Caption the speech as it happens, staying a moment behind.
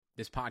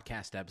This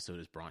podcast episode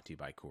is brought to you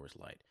by Coors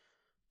Light.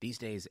 These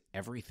days,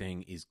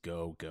 everything is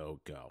go, go,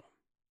 go.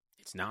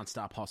 It's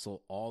nonstop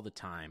hustle all the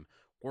time.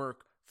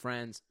 Work,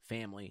 friends,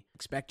 family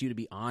expect you to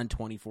be on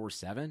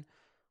 24/7.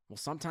 Well,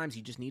 sometimes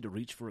you just need to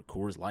reach for a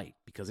Coors Light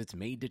because it's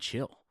made to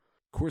chill.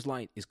 Coors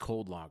Light is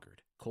cold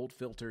lagered, cold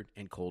filtered,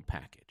 and cold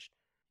packaged.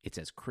 It's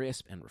as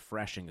crisp and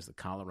refreshing as the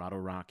Colorado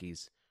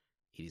Rockies.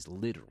 It is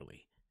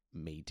literally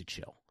made to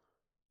chill.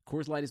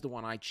 Coors Light is the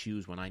one I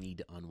choose when I need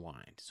to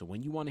unwind. So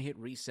when you want to hit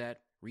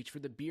reset, reach for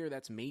the beer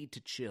that's made to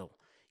chill.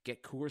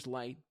 Get Coors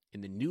Light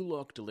in the new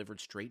look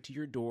delivered straight to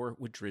your door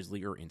with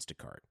Drizzly or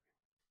Instacart.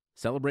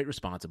 Celebrate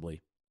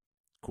responsibly.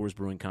 Coors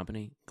Brewing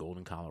Company,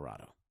 Golden,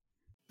 Colorado.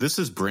 This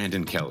is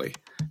Brandon Kelly,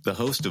 the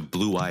host of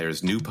Blue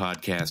Wire's new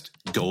podcast,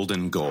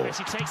 Golden Goal.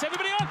 Messi takes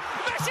everybody on.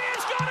 Messi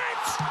has got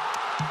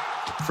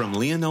it! From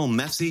Lionel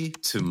Messi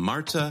to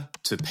Marta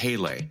to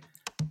Pele,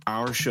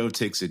 our show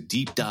takes a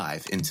deep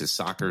dive into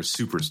soccer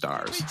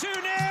superstars. 2-0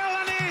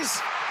 and is.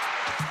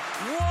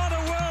 What a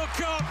World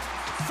Cup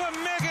for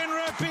Megan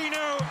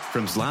Rapinoe.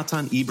 From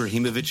Zlatan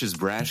Ibrahimovic's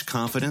brash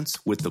confidence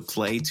with the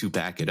play to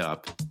back it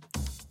up,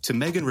 to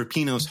Megan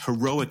Rapinoe's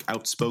heroic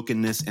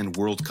outspokenness and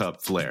World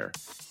Cup flair.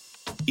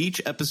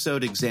 Each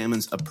episode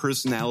examines a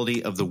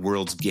personality of the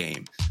world's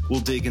game.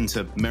 We'll dig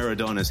into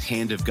Maradona's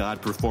Hand of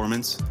God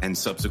performance and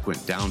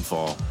subsequent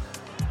downfall,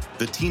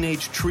 the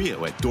teenage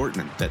trio at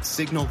Dortmund that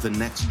signal the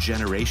next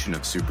generation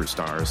of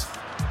superstars,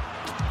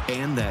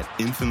 and that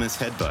infamous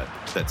headbutt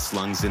that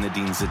slung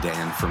Zinedine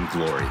Zidane from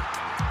glory.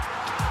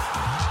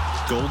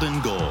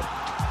 Golden Goal,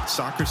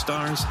 soccer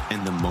stars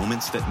and the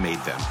moments that made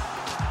them.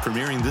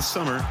 Premiering this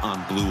summer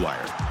on Blue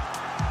Wire.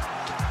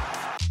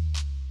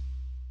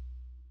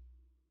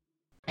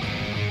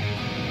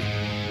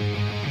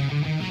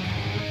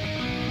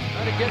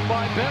 Trying to get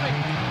by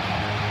Benning.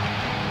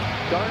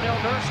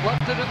 Darnell Nurse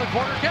left it in the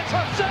corner, gets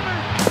up center.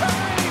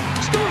 Perry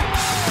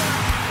scores!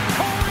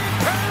 Corey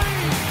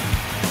Perry!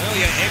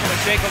 Lilia able to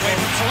shake away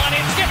from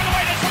Solani. It's given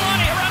away to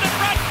Solani. Around in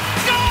front.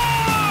 Score!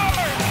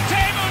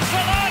 Teemu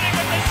Solani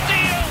with the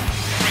steal.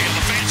 And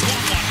the fans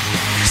want one.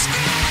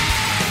 Score!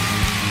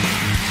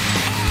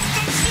 Off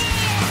the floor!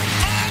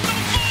 On the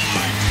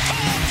board!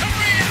 Paul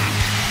Kariya!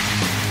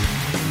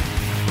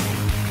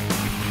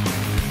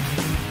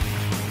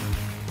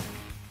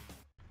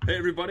 Hey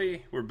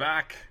everybody, we're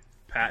back.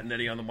 Pat and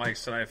Eddie on the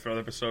mics tonight for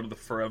another episode of the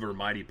Forever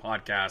Mighty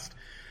podcast.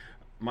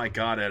 My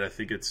God, Ed, I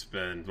think it's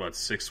been,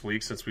 6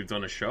 weeks since we've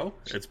done a show?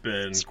 It's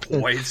been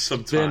quite some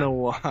time. It's been a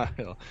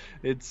while.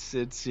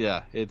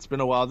 It's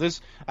been a while.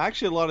 There's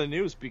actually a lot of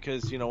news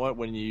because, you know what,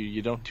 when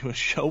you don't do a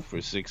show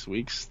for 6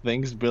 weeks,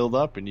 things build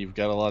up and you've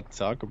got a lot to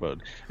talk about.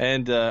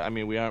 And,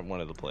 we aren't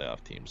one of the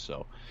playoff teams,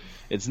 so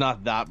it's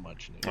not that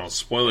much news. Oh,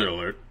 spoiler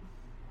alert.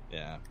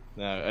 Yeah.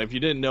 Now, if you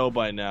didn't know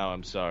by now,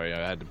 I'm sorry. I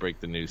had to break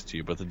the news to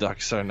you, but the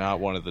Ducks are not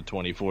one of the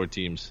 24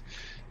 teams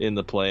in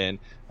the play-in,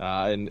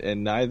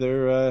 and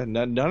neither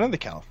none of the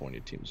California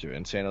teams are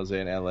in. San Jose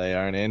and LA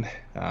aren't in.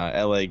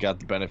 LA got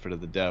the benefit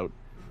of the doubt,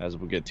 as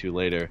we'll get to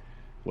later,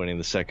 winning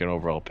the second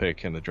overall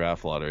pick in the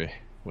draft lottery,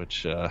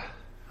 which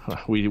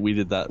we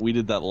did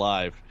that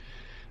live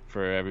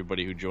for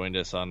everybody who joined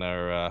us on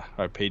our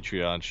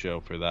Patreon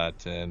show for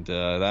that, and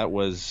that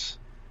was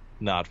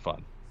not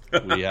fun.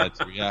 We had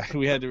to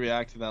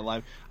react to that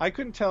live. I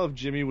couldn't tell if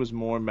Jimmy was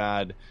more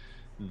mad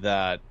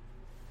that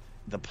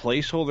the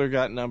placeholder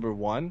got number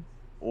 1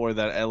 or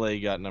that LA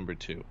got number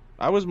 2.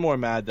 I was more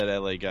mad that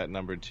LA got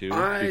number 2.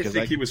 I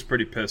think he was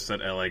pretty pissed that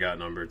LA got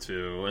number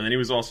 2, and then he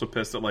was also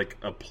pissed at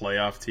a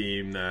playoff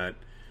team that,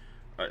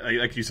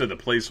 like you said, the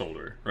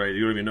placeholder, right?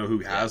 You don't even know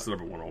who has the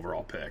number 1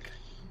 overall pick.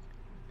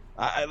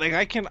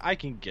 I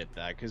can get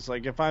that because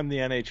if I'm the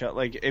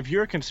NHL, if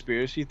you're a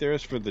conspiracy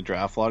theorist for the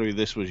draft lottery,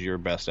 this was your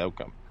best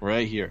outcome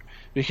right here,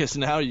 because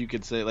now you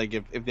could say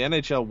if the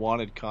NHL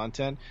wanted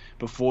content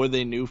before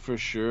they knew for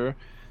sure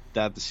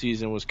that the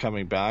season was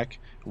coming back,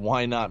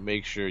 why not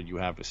make sure you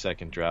have a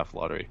second draft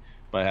lottery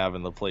by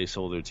having the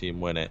placeholder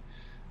team win it?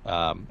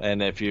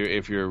 And if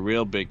you're a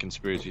real big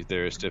conspiracy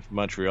theorist, if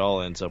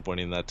Montreal ends up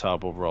winning that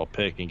top overall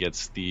pick and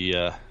gets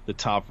the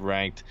top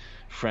ranked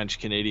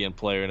French-Canadian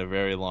player in a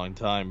very long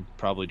time,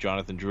 probably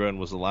Jonathan Drouin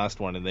was the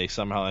last one, and they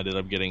somehow ended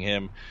up getting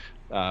him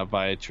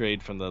by a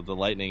trade from the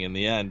Lightning in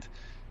the end,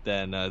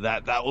 then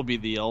that will be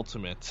the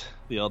ultimate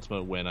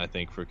win, I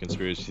think, for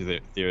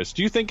conspiracy theorists.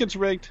 Do you think it's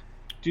rigged?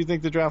 Do you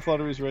think the draft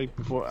lottery is rigged?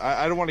 Before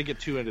I don't want to get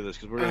too into this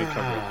because we're going to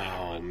cover it later.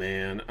 Oh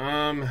man,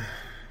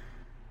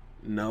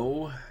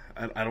 no,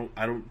 I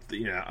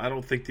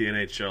don't think the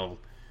NHL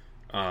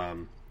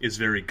is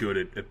very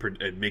good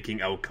at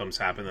making outcomes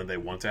happen that they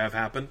want to have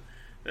happen.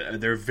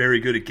 They're very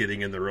good at getting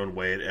in their own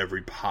way at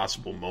every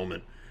possible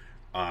moment.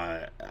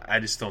 I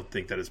just don't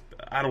think that is.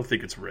 I don't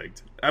think it's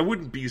rigged. I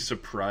wouldn't be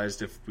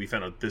surprised if we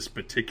found out this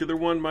particular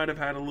one might have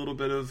had a little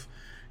bit of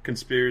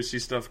conspiracy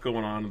stuff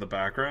going on in the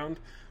background,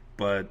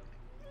 but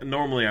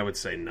normally I would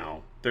say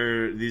no.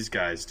 These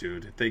guys,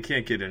 dude. They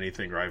can't get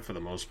anything right for the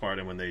most part,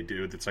 and when they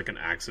do, it's like an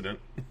accident.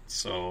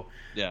 So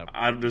yeah,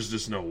 there's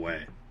just no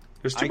way.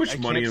 There's too much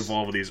money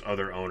involved with these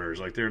other owners.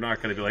 Like, they're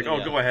not going to be like,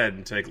 go ahead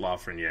and take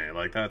Lafreniere.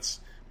 Like, that's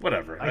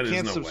whatever. I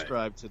can't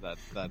subscribe to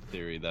that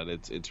theory that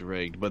it's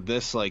rigged. But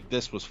this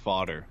was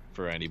fodder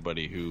for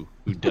anybody who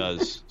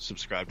does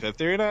subscribe to that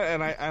theory.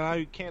 And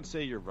I can't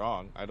say you're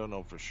wrong. I don't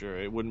know for sure.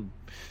 It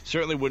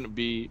certainly wouldn't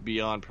be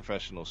beyond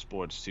professional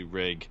sports to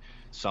rig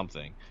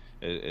something,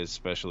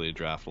 especially a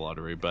draft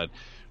lottery. But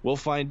we'll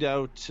find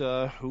out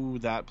who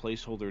that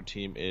placeholder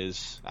team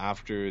is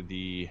after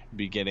the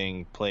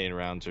beginning play-in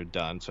rounds are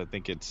done. So I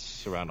think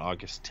it's around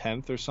August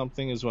 10th or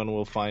something is when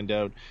we'll find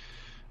out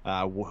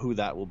who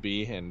that will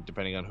be, and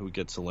depending on who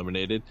gets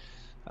eliminated.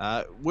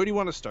 Where do you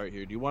want to start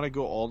here? Do you want to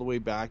go all the way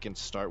back and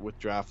start with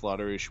draft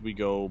lottery, or should we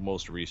go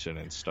most recent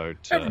and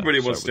start? Everybody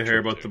wants to hear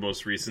about the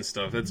most recent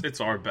stuff. It's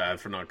our bad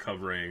for not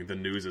covering the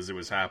news as it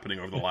was happening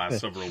over the last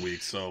several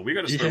weeks. So we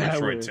got to start with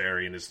Troy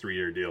Terry and his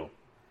 3-year deal.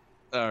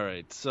 All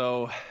right,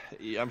 so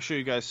I'm sure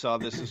you guys saw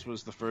this. This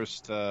was the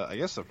first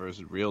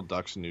real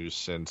Ducks news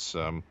since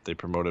they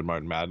promoted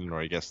Martin Madden, or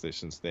I guess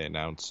since they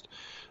announced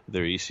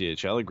their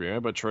ECHL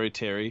agreement. But Troy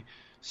Terry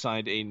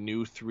signed a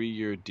new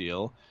 3-year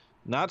deal.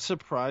 Not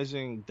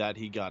surprising that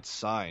he got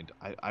signed.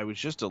 I was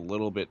just a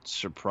little bit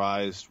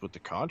surprised with the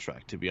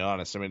contract, to be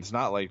honest. I mean, it's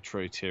not like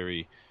Troy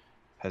Terry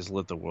has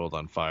lit the world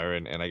on fire,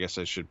 and I guess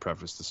I should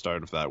preface the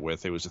start of that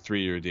with it was a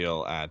 3-year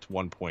deal at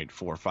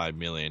 $1.45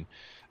 million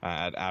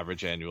at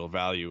average annual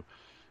value.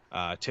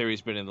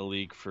 Terry's been in the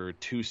league for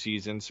 2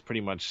 seasons,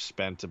 pretty much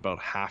spent about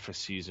half a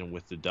season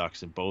with the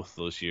Ducks in both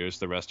those years.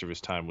 The rest of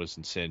his time was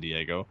in San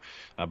Diego,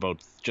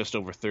 about just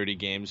over 30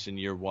 games in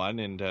year 1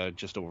 and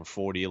just over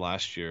 40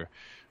 last year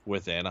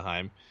with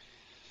Anaheim.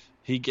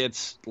 He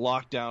gets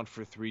locked down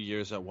for 3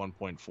 years at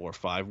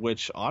 1.45,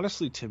 which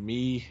honestly to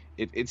me,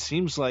 it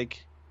seems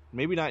like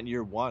maybe not in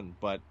year 1,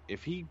 but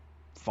if he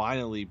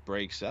finally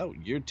breaks out,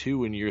 year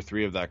 2 and year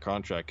 3 of that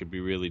contract could be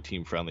really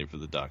team friendly for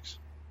the Ducks.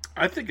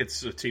 I think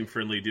it's a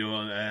team-friendly deal,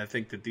 and I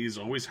think that these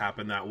always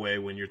happen that way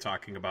when you're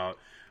talking about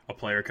a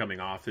player coming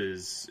off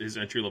his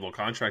entry-level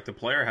contract. The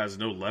player has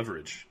no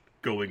leverage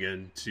going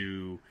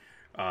into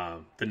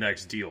the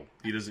next deal.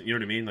 He doesn't, you know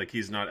what I mean? Like,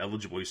 he's not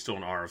eligible. He's still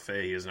an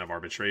RFA. He doesn't have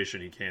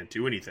arbitration. He can't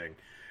do anything.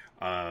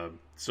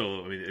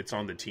 So, I mean, it's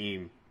on the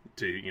team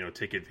to,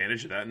 take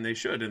advantage of that, and they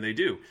should, and they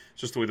do. It's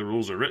just the way the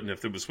rules are written.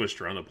 If it was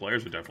switched around, the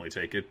players would definitely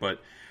take it.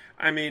 But,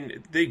 I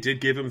mean, they did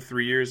give him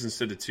 3 years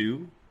instead of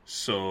 2.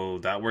 So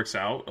that works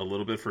out a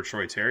little bit for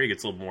Troy Terry.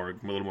 Gets a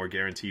little more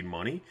guaranteed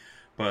money.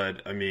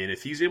 But I mean,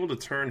 if he's able to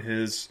turn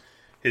his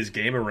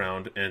game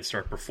around and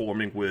start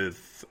performing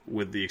with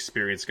the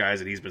experienced guys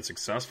that he's been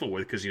successful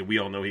with, because we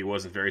all know he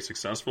wasn't very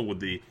successful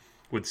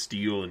with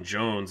Steele and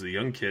Jones, the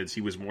young kids.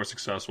 He was more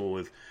successful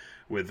with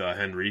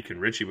Henrique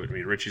and Richie. But I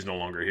mean, Richie's no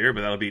longer here,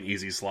 but that'll be an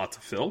easy slot to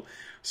fill.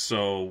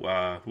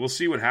 So we'll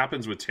see what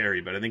happens with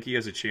Terry, but I think he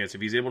has a chance if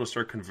he's able to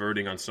start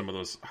converting on some of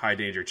those high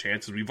danger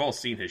chances. We've all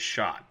seen his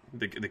shot.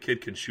 The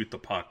kid can shoot the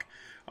puck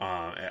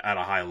at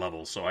a high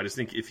level. So I just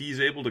think if he's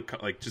able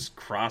to just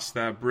cross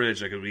that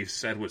bridge, like we've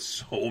said with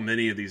so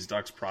many of these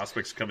Ducks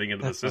prospects coming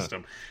into the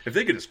system, if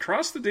they could just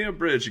cross the damn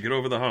bridge and get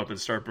over the hump and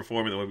start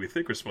performing the way we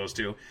think we're supposed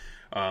to,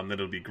 then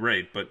it'll be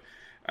great. But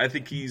I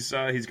think he's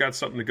got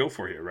something to go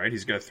for here, right?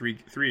 He's got three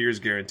years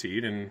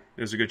guaranteed, and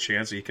there's a good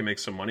chance that he can make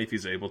some money if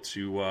he's able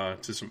to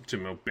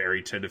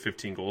bury 10 to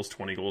 15 goals,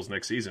 20 goals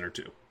next season or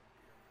 2.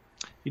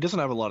 He doesn't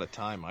have a lot of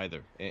time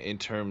either in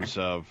terms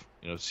of,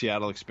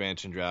 Seattle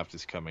expansion draft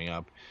is coming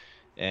up,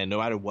 and no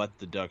matter what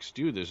the Ducks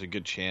do, there's a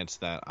good chance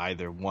that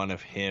either one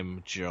of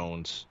him,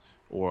 Jones,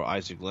 or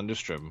Isaac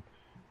Lindstrom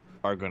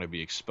are going to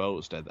be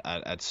exposed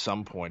at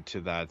some point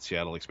to that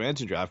Seattle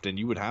expansion draft, and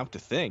you would have to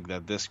think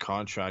that this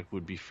contract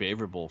would be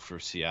favorable for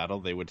Seattle.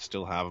 They would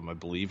still have him, I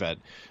believe, at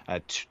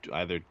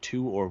either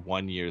 2 or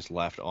 1 years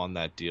left on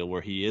that deal,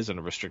 where he is a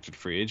restricted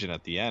free agent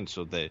at the end.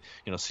 So that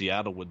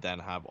Seattle would then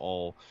have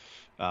all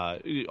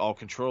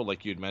control,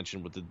 like you had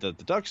mentioned, what the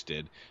Ducks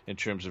did in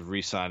terms of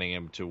re-signing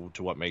him to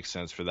what makes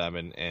sense for them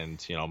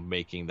and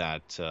making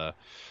that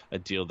a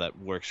deal that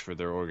works for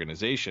their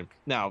organization.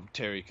 Now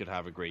Terry could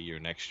have a great year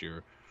next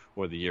year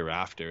or the year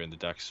after, and the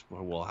Ducks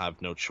will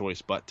have no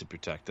choice but to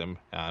protect them.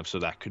 So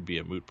that could be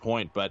a moot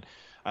point. But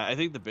I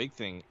think the big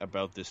thing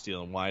about this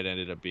deal and why it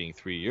ended up being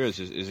 3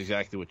 years is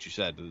exactly what you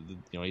said.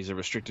 He's a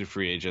restricted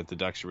free agent. The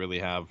Ducks really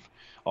have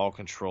all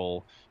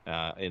control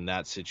in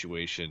that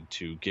situation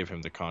to give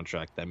him the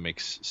contract that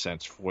makes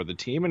sense for the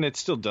team. And it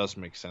still does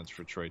make sense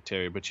for Troy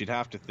Terry. But you'd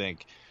have to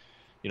think,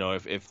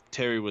 if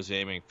Terry was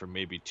aiming for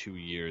maybe 2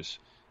 years,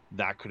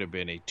 that could have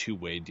been a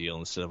 2-way deal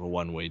instead of a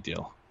 1-way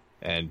deal.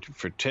 And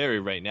for Terry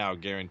right now,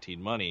 guaranteed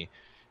money,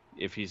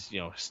 if he's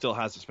still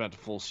hasn't spent a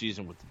full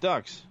season with the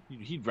Ducks,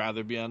 he'd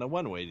rather be on a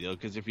 1-way deal,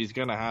 because if he's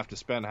going to have to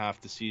spend half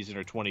the season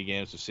or 20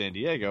 games with San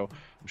Diego,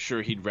 I'm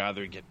sure he'd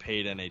rather get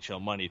paid NHL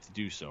money to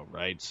do so,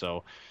 right?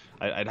 So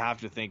I'd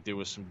have to think there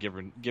was some give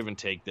and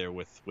take there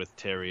with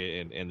Terry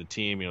and the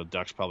team.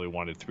 Ducks probably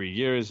wanted 3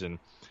 years, and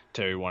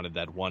Terry wanted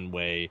that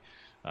 1-way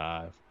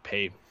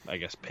pay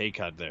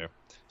cut there.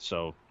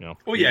 So,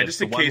 well, yeah,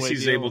 just in case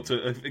he's able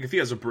to, if he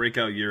has a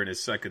breakout year in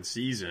his second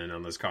season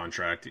on this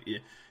contract,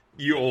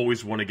 you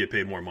always want to get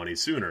paid more money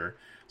sooner.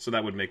 So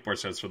that would make more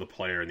sense for the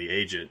player and the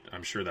agent.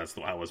 I'm sure that's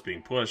how it was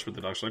being pushed. But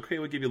the Ducks are like, hey,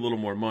 we'll give you a little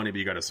more money, but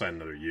you got to sign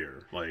another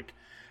year. Like,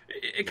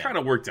 it kind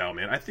of worked out,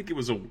 man. I think it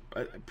was a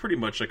pretty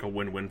much like a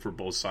win-win for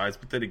both sides.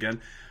 But then again,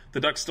 the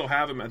Ducks still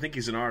have him. I think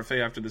he's an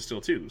RFA after this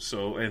deal too.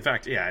 So in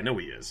fact, yeah, I know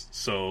he is.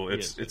 So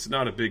it's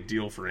not a big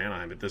deal for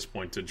Anaheim at this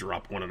point to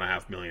drop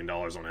 $1.5 million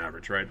on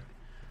average, right?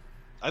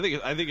 I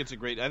think it's a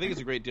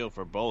great deal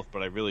for both,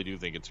 but I really do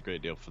think it's a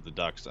great deal for the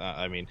Ducks.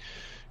 I mean,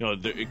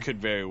 it could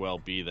very well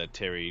be that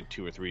Terry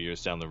 2 or 3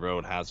 years down the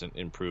road hasn't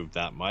improved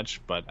that much,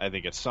 but I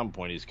think at some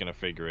point he's going to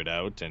figure it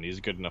out, and he's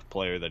a good enough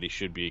player that he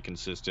should be a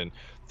consistent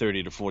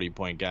 30 to 40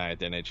 point guy at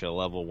the NHL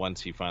level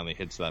once he finally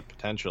hits that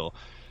potential.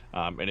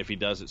 And if he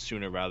does it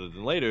sooner rather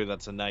than later,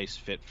 that's a nice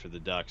fit for the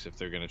Ducks if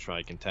they're going to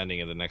try contending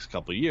in the next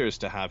couple of years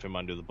to have him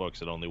under the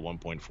books at only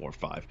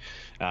 1.45.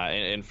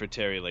 And for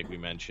Terry, like we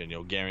mentioned,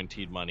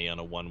 guaranteed money on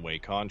a one-way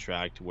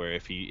contract where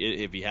if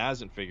he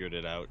hasn't figured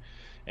it out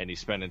and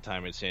he's spending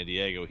time in San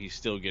Diego, he's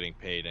still getting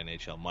paid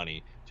NHL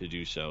money to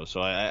do so.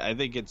 So I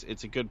think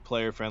it's a good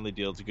player-friendly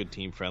deal. It's a good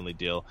team-friendly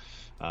deal.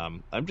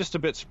 I'm just a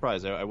bit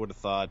surprised. I would have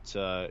thought,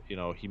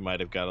 he might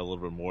have got a little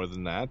bit more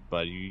than that.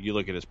 But you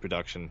look at his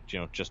production,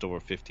 just over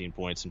 15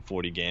 points in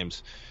 40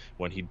 games.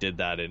 When he did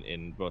that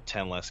in about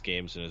 10 less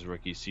games in his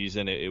rookie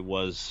season, it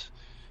was,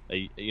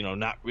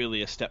 not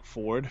really a step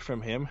forward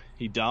from him.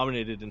 He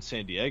dominated in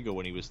San Diego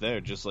when he was there,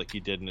 just like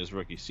he did in his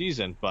rookie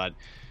season. But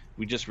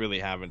we just really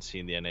haven't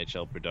seen the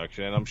NHL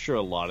production. And I'm sure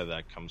a lot of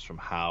that comes from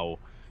how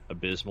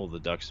abysmal the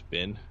Ducks have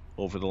been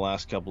over the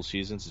last couple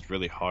seasons. It's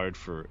really hard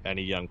for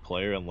any young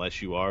player,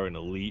 unless you are an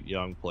elite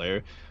young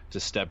player, to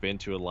step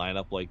into a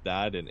lineup like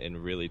that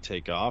and really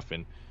take off.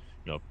 And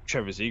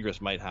Trevor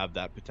Zegras might have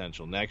that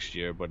potential next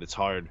year, but it's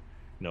hard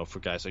for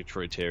guys like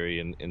Troy Terry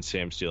and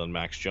Sam Steele and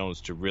Max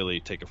Jones to really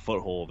take a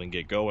foothold and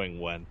get going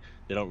when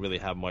they don't really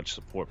have much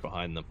support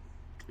behind them.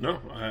 No,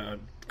 I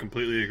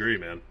completely agree,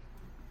 man.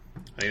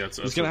 I think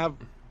he's gonna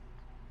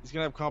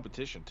have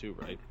competition too,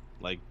 right?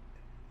 Like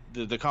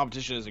the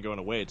competition isn't going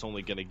away. It's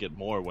only going to get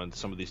more when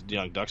some of these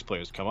young Ducks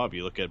players come up.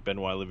 You look at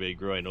Benoit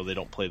Lavigre. I know they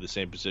don't play the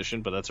same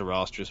position, but that's a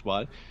roster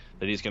spot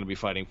that he's going to be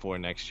fighting for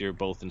next year,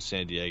 both in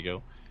San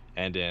Diego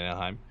and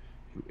Anaheim.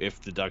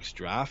 If the Ducks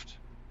draft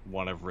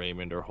one of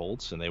Raymond or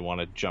Holtz and they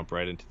want to jump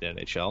right into the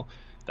NHL,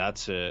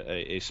 that's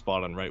a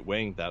spot on right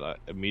wing that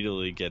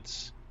immediately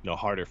gets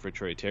harder for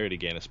Troy Terry to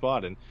gain a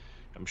spot. And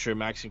I'm sure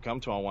Maxime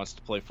Comtois wants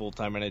to play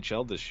full-time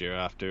NHL this year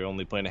after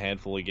only playing a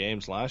handful of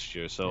games last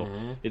year.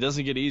 So it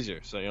doesn't get easier.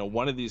 So,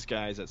 one of these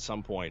guys at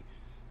some point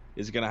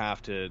is going to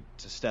have to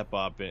step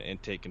up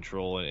and take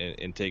control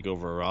and take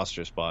over a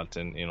roster spot.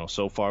 And,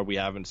 so far we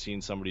haven't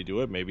seen somebody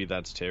do it. Maybe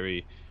that's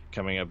Terry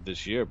coming up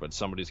this year, but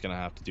somebody's going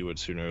to have to do it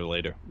sooner or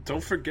later.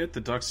 Don't forget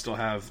the Ducks still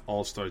have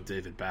all-star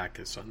David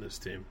Backes on this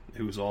team,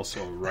 who's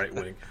also a right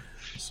wing.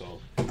 So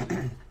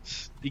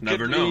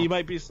never know. He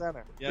might be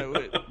center. Yeah,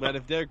 but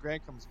if Derek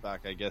Grant comes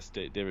back, I guess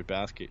David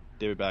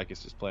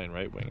Backes is playing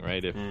right wing,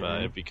 right?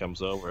 If he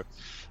comes over.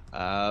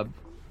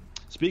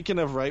 Speaking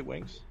of right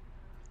wings,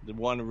 the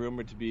one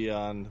rumored to be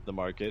on the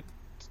market,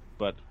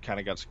 but kind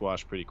of got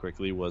squashed pretty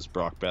quickly, was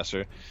Brock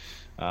Besser.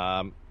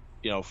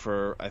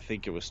 For I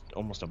think it was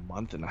almost a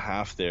month and a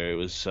half there, it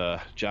was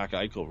Jack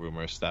Eichel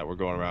rumors that were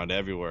going around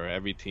everywhere.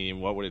 Every team,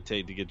 what would it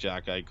take to get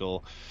Jack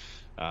Eichel?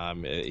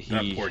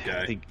 That poor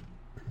guy.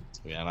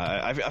 And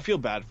I feel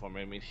bad for him.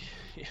 I mean,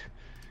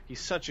 he's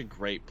such a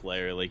great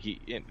player.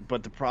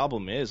 But the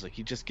problem is,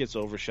 he just gets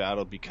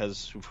overshadowed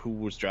because of who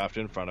was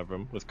drafted in front of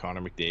him with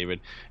Connor McDavid,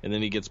 and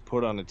then he gets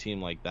put on a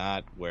team like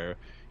that where,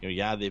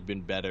 they've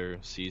been better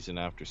season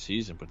after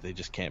season, but they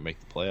just can't make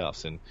the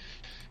playoffs. And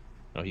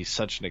he's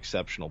such an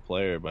exceptional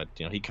player, but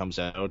he comes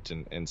out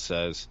and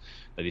says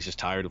that he's just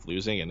tired of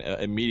losing, and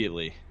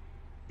immediately,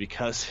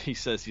 because he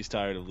says he's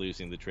tired of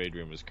losing, the trade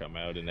rumors come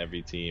out, and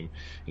every team,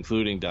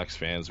 including Ducks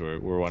fans, were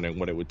wondering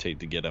what it would take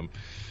to get him.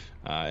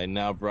 And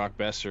now Brock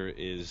Besser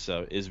is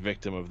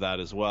victim of that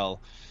as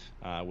well,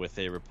 with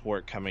a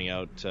report coming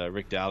out.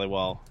 Rick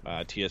Dhaliwal,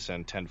 TSN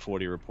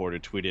 1040 reporter,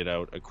 tweeted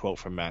out a quote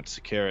from Matt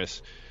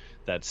Sakaris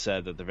that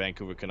said that the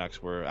Vancouver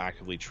Canucks were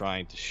actively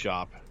trying to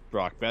shop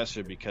Brock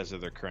Besser because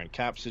of their current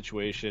cap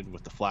situation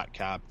with the flat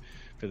cap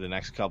for the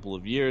next couple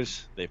of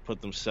years. They've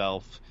put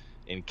themselves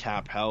in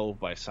cap hell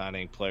by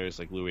signing players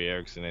like Louis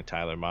Eriksson and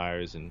Tyler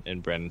Myers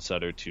and Brendan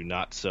Sutter to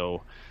not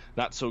so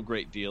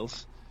great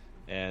deals,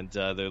 and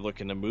they're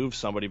looking to move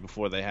somebody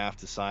before they have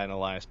to sign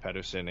Elias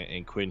Pettersson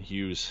and Quinn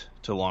Hughes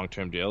to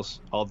long-term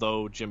deals.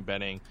 Although Jim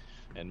Benning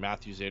and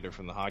Matthew Zader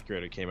from the Hockey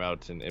Writer came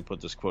out and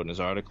put this quote in his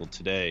article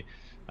today,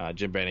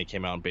 Jim Benning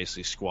came out and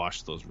basically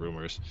squashed those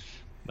rumors.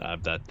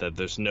 That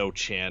there's no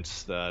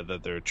chance that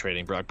they're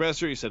trading Brock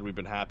Besser. He said, "We've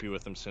been happy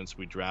with him since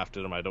we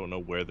drafted him. I don't know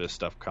where this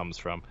stuff comes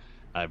from.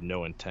 I have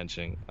no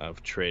intention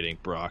of trading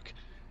Brock."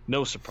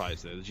 No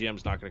surprise there. The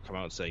GM's not going to come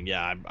out and say,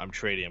 "Yeah, I'm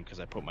trading him because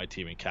I put my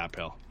team in cap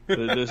hell."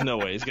 There's no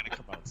way he's going to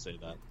come out and say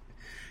that.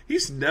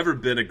 He's never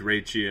been a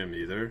great GM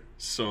either,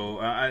 so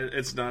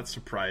it's not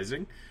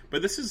surprising.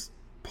 But this is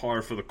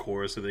par for the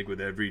course, I think,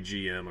 with every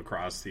GM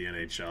across the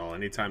NHL.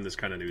 Anytime this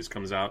kind of news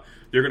comes out,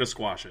 you're going to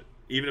squash it.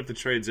 Even if the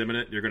trade's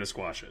imminent, you're going to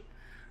squash it.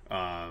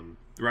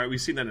 Right?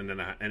 We've seen that in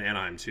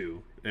Anaheim,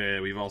 too.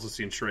 And we've also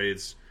seen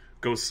trades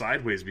go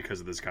sideways because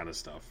of this kind of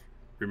stuff.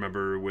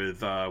 Remember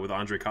with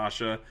Andre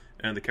Kasha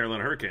and the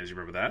Carolina Hurricanes? You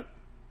remember that?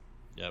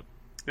 Yep.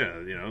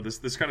 Yeah,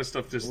 this kind of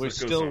stuff just we're goes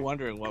still on.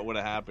 wondering what would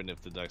have happened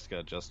if the Ducks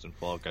got Justin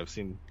Falk. I've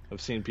seen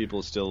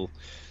people still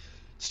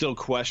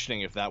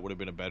questioning if that would have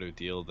been a better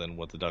deal than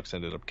what the Ducks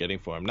ended up getting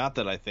for him. Not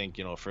that I think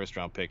a first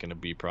round pick and a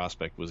B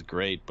prospect was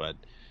great, but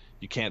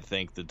you can't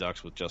think the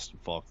Ducks with Justin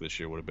Falk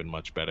this year would have been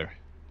much better.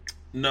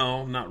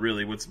 No, not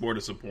really. What's more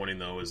disappointing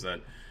though is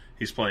that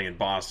he's playing in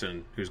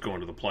Boston, who's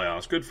going to the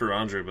playoffs. Good for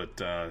Andre,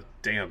 but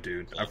damn,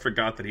 dude, I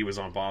forgot that he was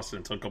on Boston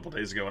until a couple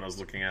days ago when I was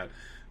looking at.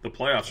 The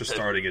playoffs are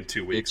starting in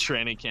 2 weeks. The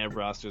training camp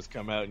rosters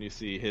come out and you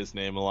see his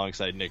name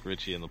alongside Nick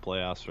Ritchie in the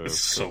playoffs. It's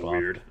so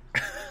weird.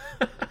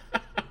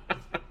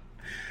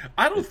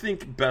 I don't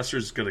think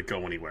Besser's going to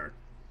go anywhere.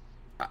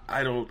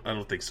 I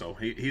don't think so.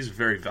 He's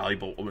very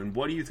valuable. I mean,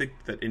 what do you think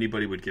that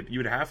anybody would give? It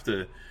would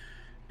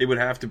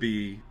have to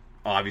be,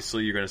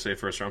 obviously, you're going to say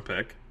first round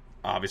pick.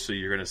 Obviously,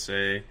 you're going to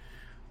say,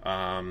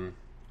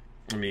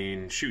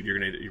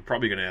 you're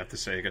probably going to have to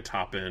say like a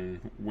top end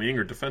wing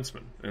or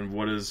defenseman. And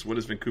what does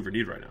Vancouver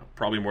need right now?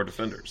 Probably more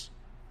defenders.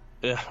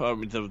 Yeah, I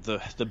mean,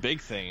 the big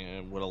thing,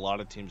 and what a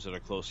lot of teams that are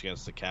close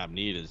against the cap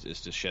need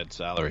is to shed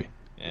salary.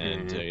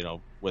 And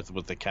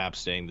with the cap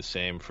staying the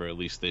same for at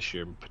least this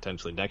year,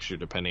 potentially next year,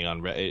 depending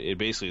on it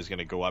basically is going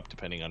to go up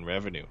depending on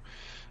revenue.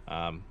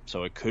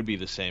 So it could be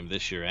the same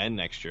this year and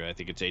next year. I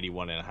think it's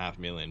 $81.5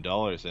 million,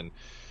 and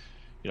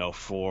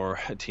for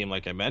a team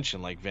like I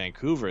mentioned, like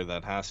Vancouver,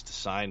 that has to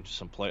sign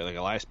some player like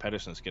Elias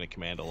Pettersson is going to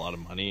command a lot of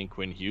money, and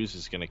Quinn Hughes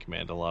is going to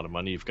command a lot of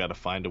money. You've got to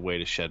find a way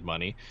to shed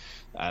money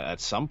at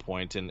some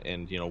point,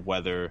 and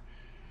whether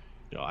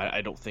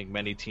I don't think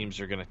many teams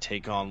are going to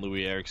take on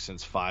Louis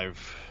Eriksson's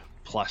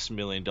 $5+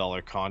 million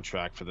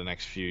contract for the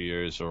next few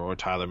years, or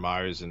Tyler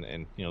Myers,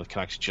 and the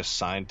Canucks just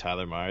signed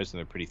Tyler Myers, and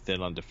they're pretty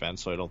thin on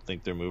defense, so I don't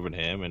think they're moving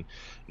him, and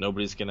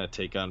nobody's going to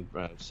take on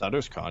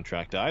Sutter's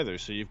contract either.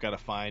 So you've got to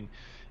find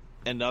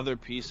another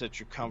piece that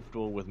you're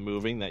comfortable with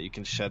moving, that you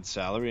can shed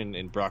salary,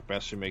 and Brock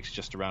Besser makes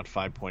just around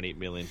 $5.8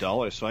 million.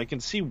 So I can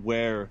see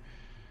where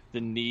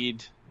the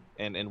need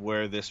and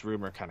where this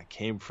rumor kind of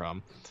came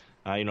from.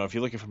 If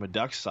you're looking from a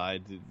Ducks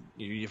side,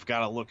 you've got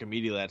to look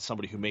immediately at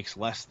somebody who makes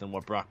less than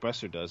what Brock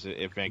Besser does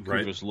if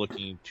Vancouver's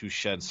looking to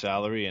shed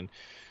salary. And,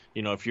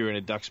 if you're in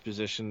a Ducks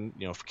position,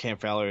 if Cam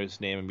Fowler's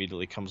name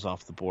immediately comes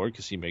off the board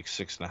because he makes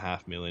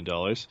 $6.5 million.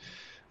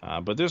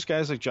 But there's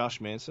guys like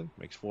Josh Manson,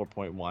 makes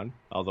 4.1,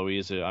 although he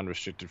is an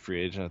unrestricted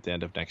free agent at the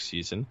end of next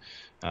season.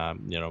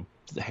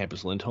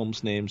 Hampus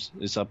Lindholm's names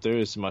is up there,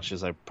 as much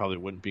as I probably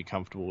wouldn't be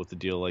comfortable with a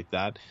deal like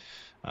that.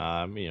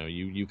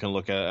 You can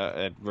look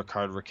at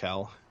Rickard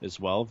Rakell as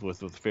well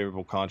with a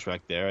favorable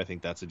contract there. I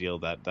think that's a deal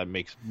that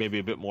makes maybe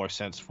a bit more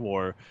sense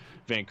for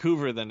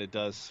Vancouver than it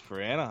does for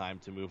Anaheim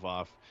to move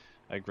off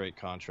a great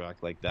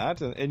contract like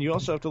that. And you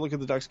also have to look at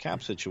the Ducks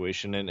cap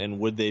situation and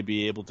would they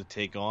be able to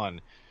take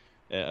on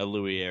a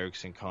Louis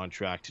Eriksson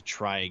contract to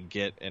try and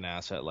get an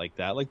asset like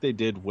that, like they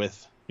did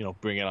with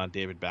bringing on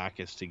David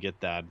Backes to get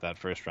that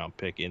first round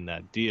pick in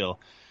that deal.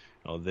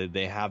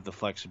 They have the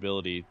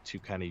flexibility to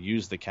kind of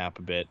use the cap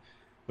a bit,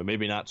 but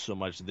maybe not so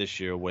much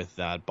this year with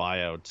that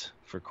buyout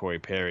for Corey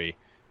Perry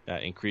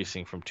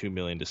increasing from $2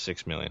 million to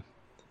 $6 million.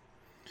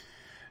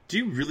 Do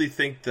you really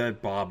think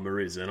that Bob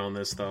Murray's in on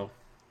this, though?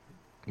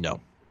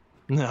 No.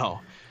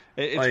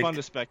 It's fun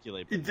to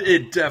speculate.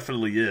 It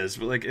definitely is.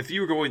 But if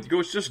you were going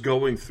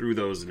through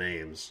those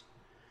names,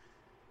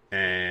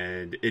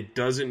 and it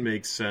doesn't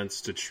make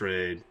sense to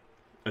trade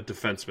a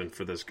defenseman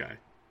for this guy.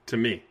 To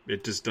me,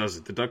 it just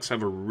doesn't. The Ducks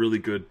have a really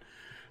good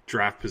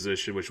draft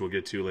position, which we'll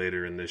get to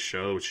later in this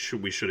show, which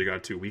we should have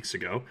got 2 weeks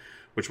ago,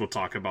 which we'll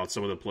talk about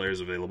some of the players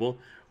available.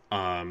 They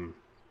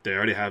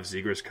already have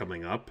Zegras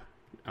coming up.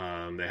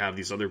 They have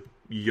these other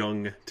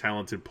young,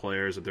 talented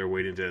players that they're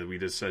waiting we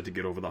just said, to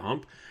get over the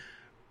hump.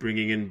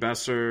 Bringing in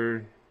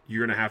Besser,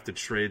 you're going to have to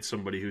trade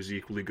somebody who's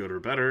equally good or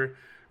better,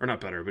 or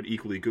not better, but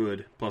equally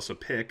good, plus a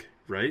pick,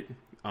 right?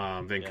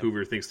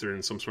 Vancouver thinks they're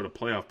in some sort of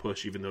playoff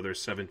push, even though they're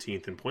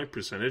 17th in point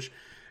percentage,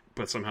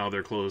 but somehow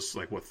they're close,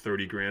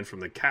 $30,000 from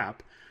the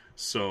cap.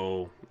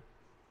 So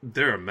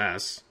they're a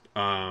mess.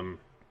 Who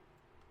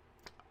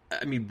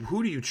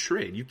do you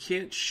trade? You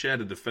can't shed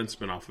a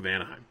defenseman off of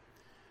Anaheim.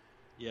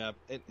 Yeah,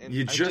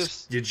 you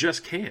just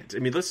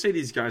can't. Let's say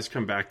these guys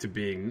come back to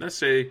being, let's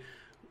say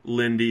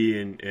Lindy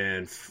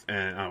and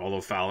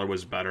although Fowler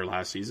was better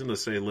last season,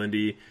 let's say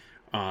Lindy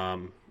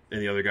and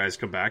the other guys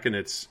come back and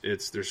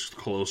they're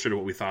closer to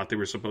what we thought they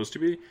were supposed to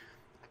be.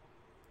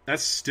 That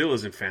still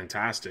isn't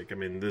fantastic.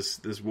 This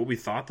what we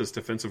thought this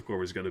defensive core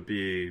was going to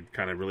be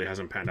kind of really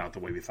hasn't panned out the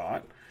way we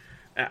thought.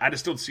 I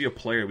just don't see a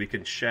player we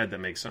can shed that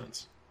makes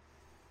sense.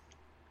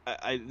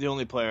 The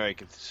only player I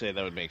could say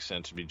that would make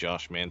sense would be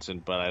Josh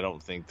Manson, but I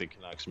don't think the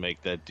Canucks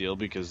make that deal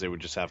because they would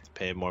just have to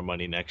pay more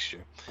money next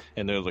year,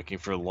 and they're looking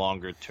for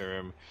longer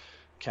term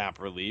cap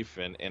relief.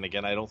 And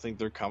again, I don't think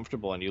they're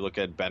comfortable. And you look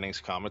at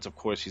Benning's comments, of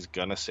course he's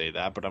going to say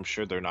that, but I'm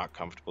sure they're not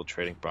comfortable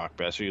trading Brock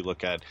Besser. You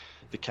look at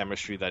the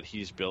chemistry that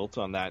he's built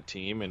on that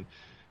team, and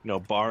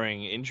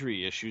barring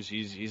injury issues,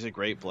 he's a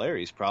great player.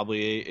 He's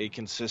probably a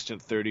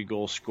consistent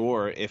 30-goal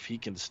scorer if he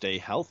can stay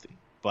healthy.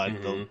 But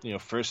the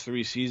first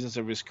 3 seasons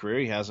of his career,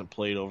 he hasn't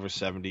played over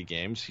 70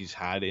 games. He's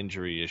had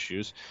injury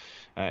issues,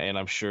 and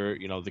I'm sure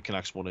the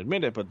Canucks won't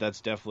admit it, but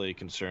that's definitely a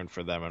concern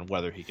for them and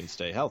whether he can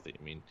stay healthy.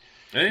 I mean,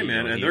 hey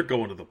man, they're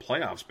going to the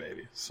playoffs,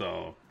 baby.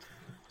 So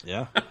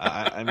yeah,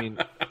 I mean,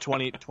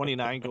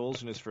 29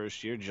 goals in his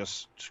first year,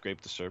 just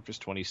scraped the surface.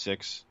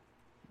 26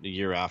 the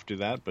year after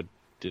that, but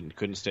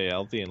couldn't stay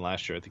healthy. And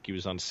last year, I think he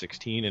was on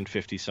 16 in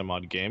 50 some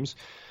odd games,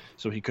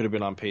 so he could have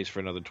been on pace for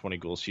another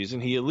 20-goal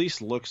season. He at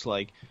least looks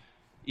like,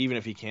 even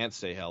if he can't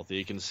stay healthy,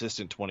 a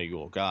consistent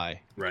 20-goal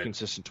guy, right?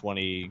 Consistent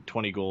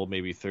 20 goal,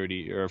 maybe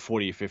 30 or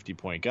 40 or 50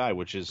 point guy,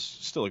 which is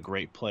still a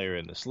great player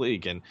in this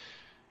league. And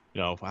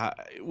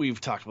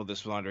we've talked about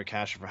this with Ondrej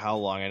Kase for how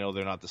long. I know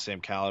they're not the same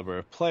caliber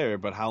of player,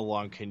 but how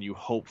long can you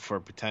hope for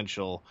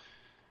potential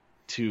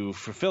to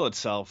fulfill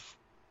itself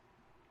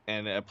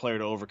and a player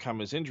to overcome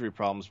his injury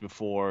problems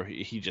before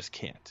he just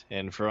can't?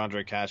 And for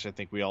Ondrej Kase, I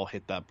think we all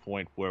hit that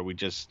point where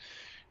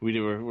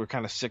we're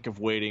kind of sick of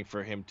waiting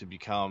for him to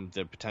become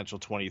the potential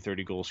 20,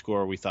 30 goal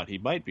scorer we thought he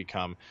might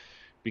become,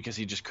 because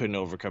he just couldn't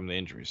overcome the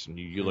injuries. And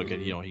you look at,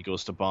 he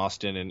goes to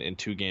Boston, and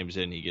 2 games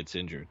in, he gets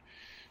injured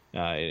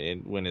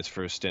and when his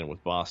first stint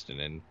with Boston.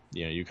 And,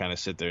 you kind of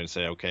sit there and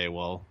say, okay,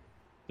 well,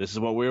 this is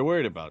what we were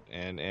worried about.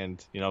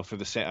 And for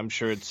the same, I'm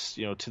sure it's,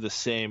 to the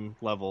same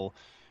level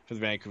for the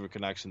Vancouver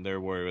Canucks and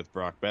their worry with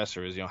Brock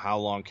Besser is, how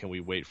long can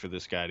we wait for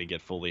this guy to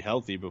get fully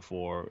healthy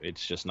before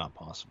it's just not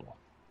possible?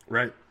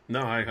 Right.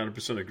 No, I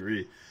 100%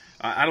 agree.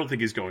 I don't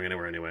think he's going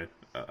anywhere anyway.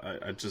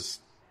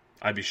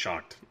 I'd be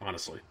shocked,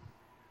 honestly.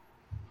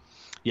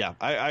 Yeah,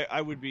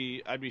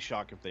 I'd be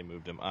shocked if they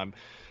moved him.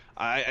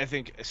 I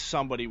think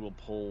somebody will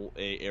pull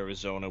a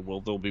Arizona.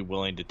 They'll be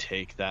willing to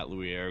take that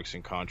Louis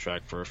Eriksson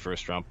contract for a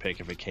first-round pick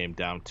if it came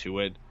down to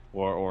it,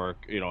 or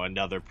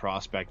another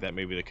prospect that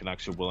maybe the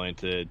Canucks are willing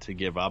to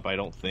give up. I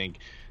don't think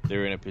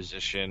they're in a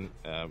position.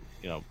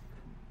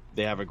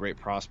 They have a great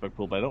prospect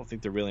pool, but I don't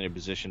think they're really in a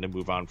position to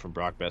move on from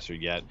Brock Besser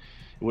yet.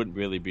 It wouldn't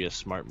really be a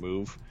smart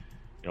move.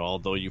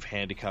 Although you've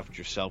handicapped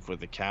yourself with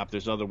the cap,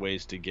 there's other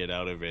ways to get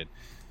out of it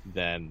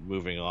than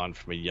moving on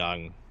from a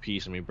young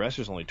piece. I mean,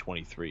 Besser's only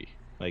 23.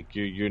 Like,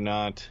 you're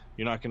not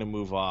going to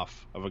move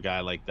off of a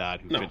guy like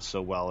that who fits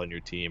so well in your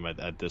team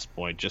at this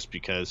point, just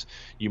because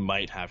you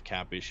might have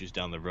cap issues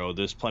down the road.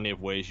 There's plenty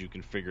of ways you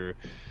can figure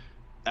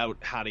out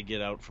how to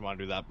get out from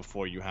under that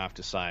before you have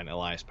to sign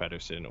Elias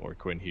Pettersson or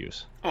Quinn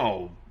Hughes.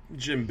 Oh,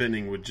 Jim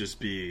Benning would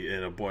just be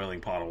in a boiling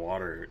pot of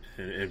water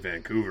in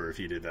Vancouver if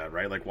he did that,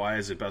 right? Like, why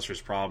is it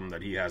Besser's problem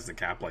that he has his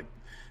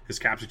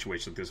cap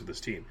situation like this with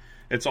his team?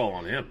 It's all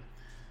on him.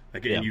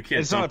 Like, and you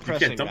can't dump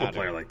a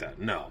player like that.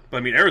 No, but I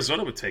mean,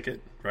 Arizona would take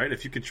it, right?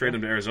 If you could trade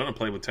him to Arizona and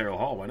play with Taylor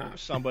Hall, why not?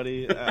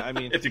 Somebody, I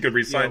mean, if you could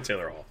re-sign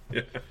Taylor Hall.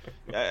 Yeah.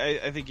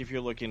 I think if you're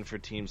looking for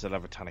teams that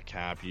have a ton of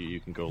cap, you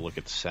can go look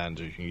at the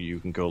Sens, or you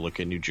can go look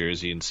at New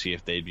Jersey and see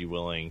if they'd be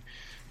willing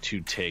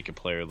to take a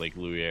player like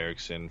Louis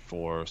Eriksson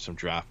for some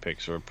draft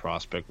picks or a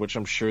prospect, which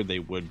I'm sure they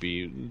would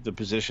be. The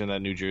position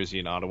that New Jersey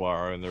and Ottawa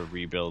are in their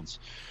rebuilds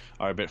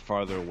are a bit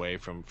farther away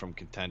from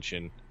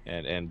contention,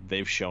 and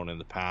they've shown in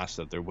the past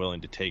that they're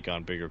willing to take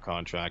on bigger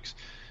contracts,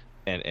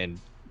 and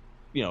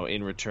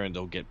in return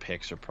they'll get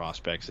picks or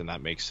prospects, and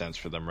that makes sense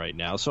for them right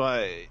now.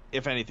 So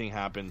if anything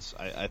happens,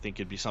 I think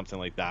it'd be something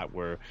like that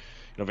where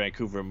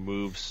Vancouver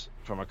moves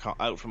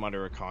out from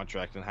under a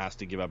contract and has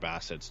to give up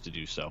assets to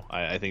do so.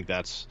 I think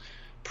that's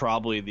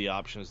probably the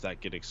options that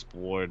get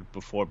explored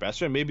before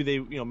Besser. And maybe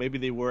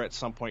they were at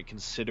some point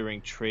considering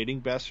trading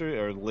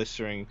Besser or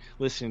listening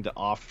to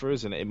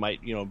offers, and it might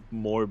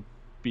more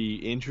be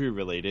injury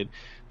related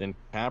than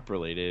cap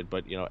related.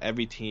 But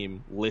every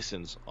team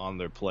listens on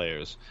their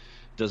players.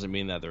 Doesn't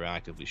mean that they're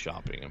actively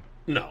shopping him.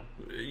 No,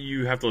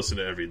 you have to listen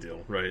to every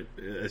deal, right?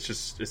 It's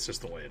just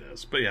the way it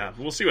is. But yeah,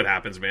 we'll see what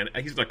happens, man.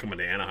 He's not coming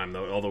to Anaheim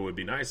though. Although it would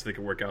be nice if they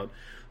could work out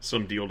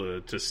some deal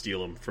to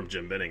steal him from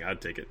Jim Benning.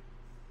 I'd take it.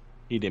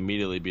 He'd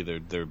immediately be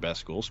their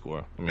best goal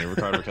scorer. I mean,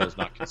 Rickard Rakell's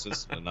not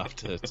consistent enough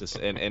to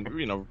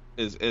and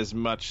as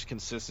much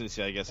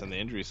consistency, I guess, on the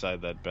injury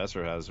side that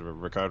Besser has,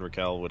 Rickard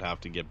Rakell would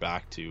have to get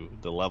back to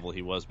the level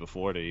he was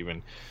before to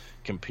even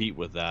compete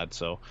with that.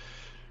 So,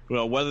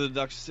 whether the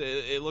Ducks,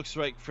 it looks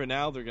like for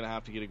now they're going to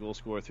have to get a goal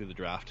scorer through the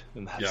draft,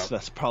 and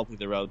that's probably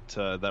the route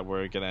that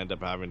we're going to end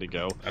up having to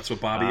go. That's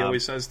what Bobby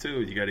always says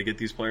too. You got to get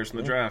these players from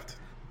the draft.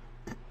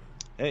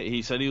 Hey,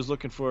 he said he was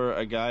looking for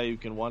a guy who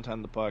can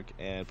one-time the puck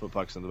and put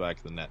pucks in the back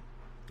of the net.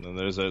 And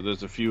there's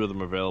a few of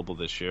them available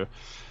this year.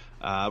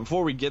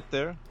 Before we get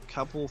there, a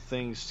couple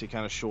things to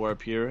kind of shore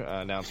up here.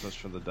 Announcements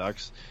from the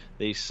Ducks.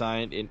 They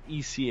signed an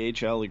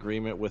ECHL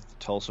agreement with the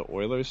Tulsa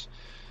Oilers.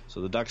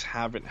 So the Ducks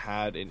haven't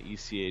had an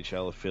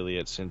ECHL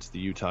affiliate since the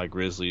Utah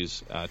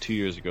Grizzlies 2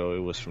 years ago.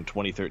 It was from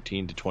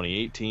 2013 to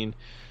 2018.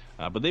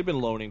 But they've been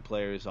loaning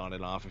players on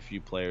and off, a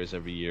few players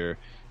every year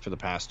for the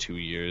past 2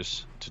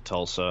 years to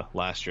Tulsa.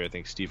 Last year, I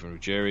think Stephen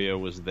Ruggiero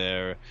was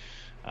there.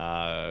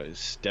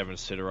 Devin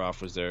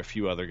Sidoroff was there. A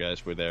few other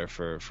guys were there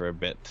for a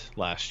bit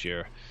last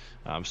year.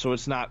 So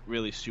it's not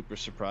really super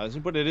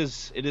surprising, but it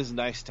is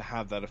nice to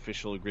have that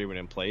official agreement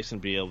in place and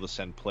be able to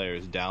send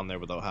players down there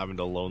without having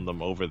to loan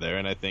them over there.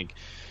 And I think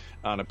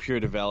on a pure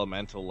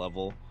developmental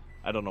level,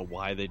 I don't know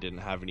why they didn't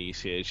have an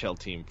ECHL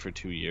team for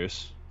 2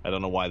 years. I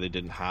don't know why they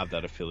didn't have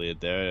that affiliate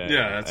there.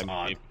 Yeah, that's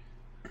odd.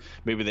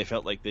 Maybe they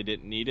felt like they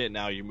didn't need it.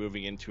 Now you're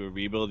moving into a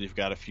rebuild. You've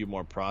got a few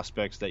more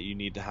prospects that you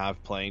need to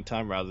have playing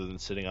time rather than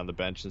sitting on the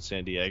bench in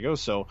San Diego.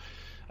 So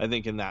I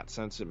think in that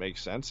sense it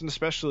makes sense. And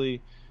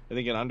especially I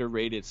think an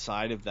underrated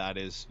side of that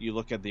is you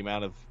look at the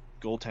amount of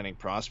goaltending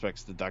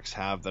prospects the Ducks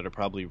have that are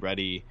probably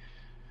ready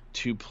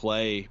to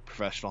play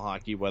professional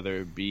hockey, whether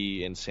it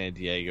be in San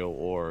Diego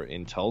or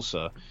in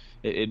Tulsa.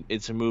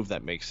 It's a move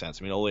that makes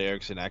sense. I mean, Ole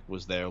Eriksson-Ek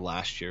was there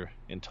last year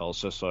in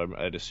Tulsa, so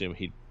I'd assume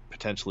he'd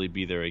potentially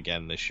be there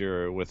again this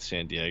year with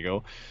San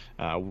Diego.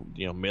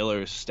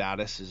 Miller's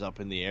status is up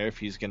in the air if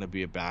he's going to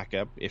be a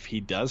backup. If he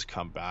does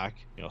come back,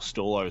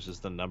 Stolarz is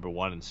the number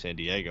one in San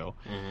Diego,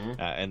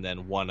 and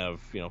then one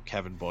of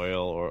Kevin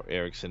Boyle or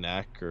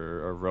Eriksson-Ek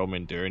or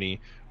Roman Durney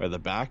are the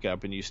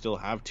backup, and you still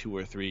have 2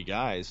 or 3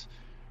 guys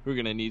who are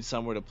going to need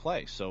somewhere to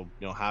play. So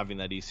having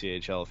that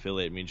ECHL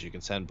affiliate means you can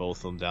send both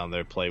of them down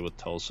there, play with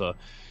Tulsa,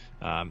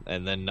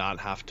 and then not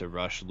have to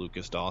rush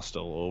Lucas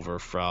Dostal over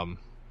from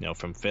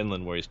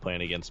Finland where he's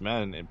playing against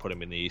men and put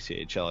him in the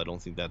ECHL. I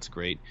don't think that's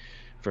great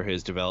for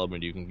his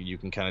development. You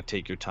can kind of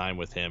take your time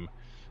with him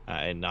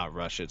and not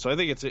rush it. So I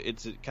think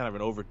it's a kind of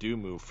an overdue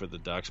move for the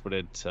Ducks, but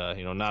it's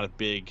not a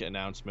big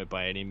announcement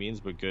by any means,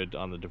 but good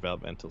on the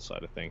developmental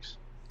side of things.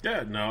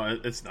 Yeah, no,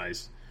 it's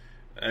nice.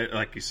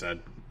 Like you said,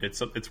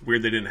 it's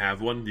weird they didn't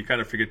have one. You kind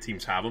of forget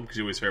teams have them because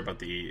you always hear about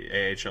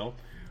the AHL.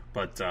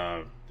 But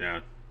yeah,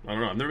 I don't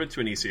know. I've never been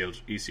to an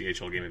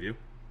ECHL game. Have you?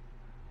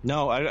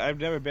 No, I've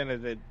never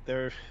been.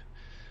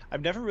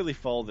 I've never really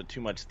followed it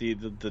too much.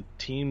 The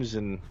teams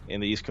in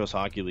the East Coast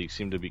Hockey League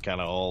seem to be kind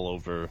of all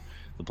over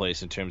the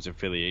place in terms of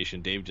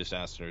affiliation. Dave just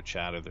asked in our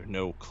chat, are there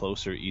no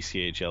closer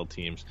ECHL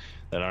teams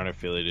that aren't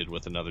affiliated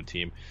with another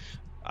team?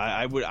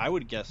 I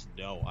would guess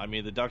no. I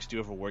mean, the Ducks do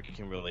have a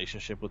working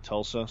relationship with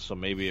Tulsa, so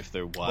maybe if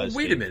there was...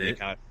 wait a minute.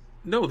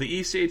 No,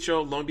 the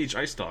ECHL Long Beach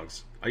Ice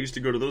Dogs. I used to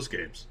go to those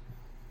games.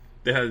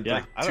 They had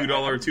like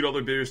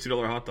 $2 beers,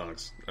 $2 hot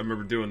dogs. I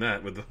remember doing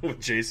that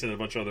with Jason and a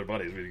bunch of other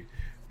buddies. We'd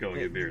go and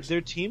get beers.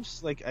 Their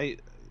teams,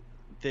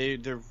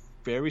 they're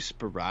very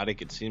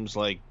sporadic. It seems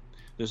like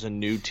there's a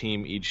new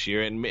team each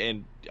year,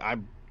 and I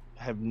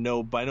have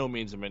by no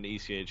means I'm an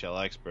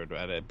ECHL expert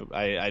at it, but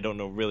I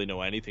don't really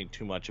know anything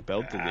too much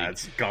about the league.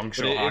 It's gong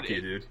show hockey,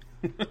 dude.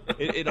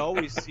 it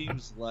always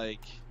seems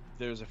like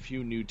there's a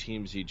few new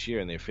teams each year,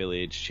 and the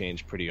affiliates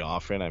change pretty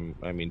often.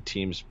 I mean,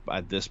 teams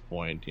at this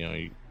point,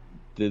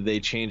 they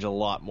change a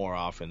lot more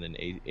often than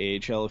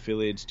AHL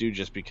affiliates do,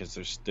 just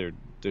because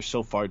they're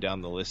so far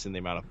down the list in the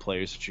amount of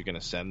players that you're going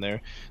to send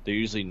there. They're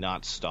usually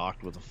not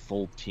stocked with a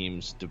full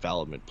team's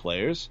development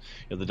players.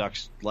 The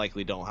Ducks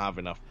likely don't have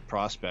enough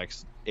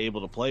prospects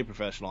able to play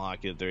professional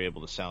hockey that they're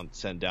able to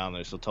send down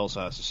there. So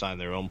Tulsa has to sign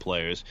their own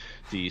players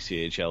to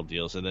ECHL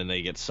deals, and then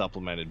they get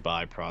supplemented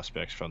by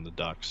prospects from the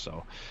Ducks.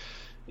 So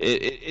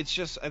it's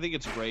just, I think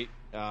it's great,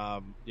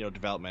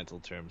 developmental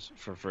terms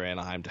for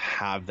Anaheim to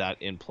have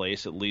that in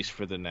place at least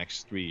for the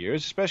next 3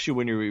 years, especially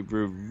when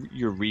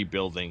you're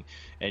rebuilding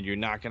and you're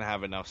not going to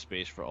have enough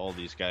space for all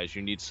these guys.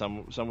 You need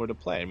somewhere to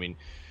play. I mean,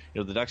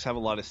 the Ducks have a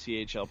lot of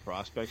CHL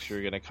prospects who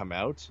are going to come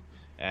out,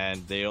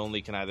 and they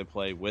only can either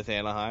play with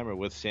Anaheim or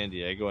with San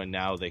Diego, and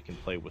now they can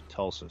play with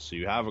Tulsa. So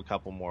you have a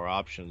couple more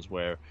options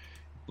where,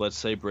 let's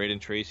say Braden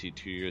Tracy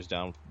 2 years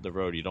down the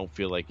road, you don't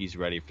feel like he's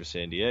ready for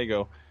San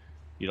Diego,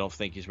 you don't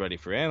think he's ready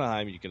for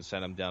Anaheim, you can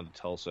send him down to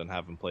Tulsa and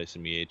have him play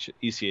some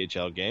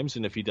ECHL games,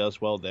 and if he does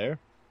well there,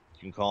 you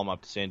can call him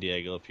up to San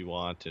Diego if you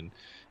want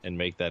and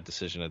make that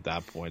decision at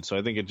that point. So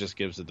I think it just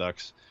gives the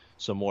Ducks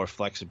some more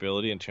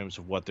flexibility in terms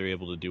of what they're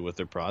able to do with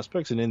their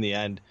prospects, and in the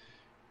end,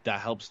 that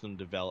helps them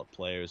develop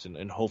players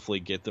and hopefully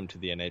get them to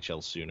the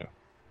NHL sooner.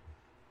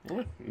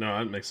 No,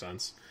 that makes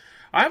sense.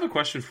 I have a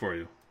question for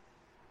you.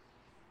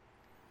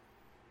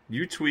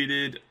 You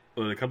tweeted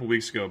a couple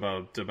weeks ago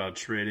about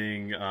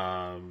trading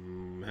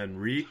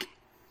Henrique,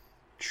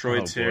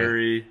 Troy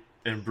Terry,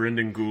 and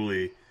Brendan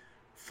Gooley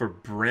for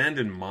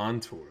Brandon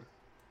Montour.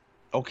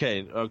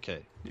 Okay.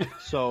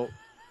 So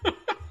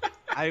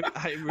I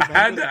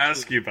had to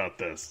ask you about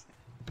this.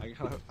 I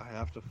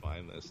have to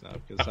find this now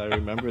because I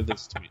remember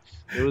this tweet.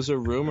 There was a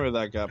rumor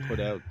that got put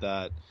out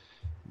that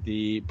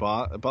the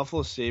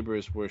Buffalo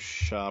Sabres were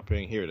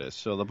shopping. Here it is.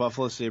 So the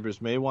Buffalo Sabres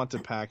may want to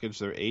package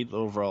their 8th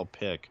overall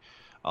pick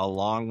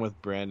along with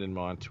Brandon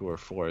Montour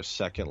for a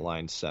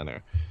second-line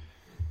center.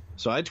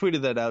 So I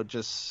tweeted that out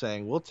just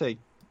saying, we'll take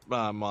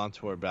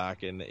Montour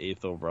back in the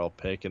 8th overall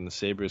pick, and the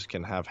Sabres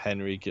can have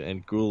Henrique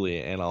and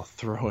Gooley, and I'll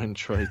throw in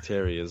Troy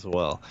Terry as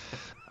well.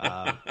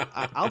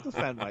 I'll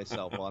defend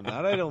myself on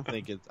that. I don't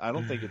think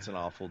it's an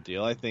awful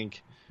deal. I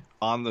think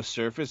on the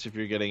surface, if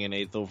you're getting an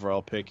 8th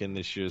overall pick in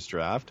this year's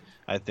draft,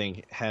 I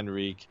think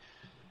Henrique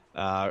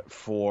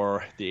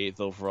for the 8th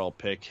overall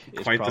pick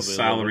is quite probably the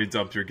salary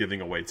dump you're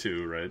giving away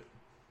too, right?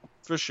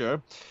 For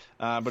sure.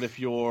 But if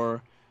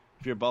you're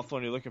Buffalo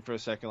and you're looking for a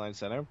second line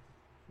center,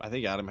 I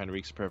think Adam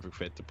Henrique's a perfect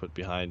fit to put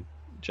behind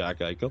Jack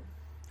Eichel.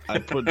 I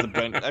put the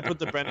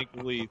Brendan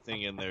Gooley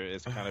thing in there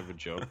as kind of a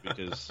joke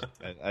because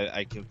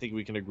I can think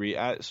we can agree.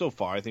 So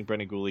far, I think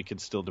Brendan Gooley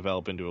could still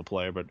develop into a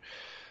player, but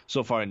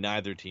so far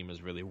neither team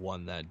has really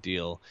won that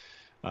deal.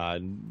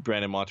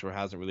 Brandon Montour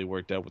hasn't really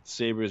worked out with the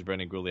Sabres.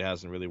 Brendan Gooley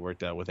hasn't really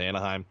worked out with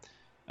Anaheim.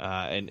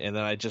 And then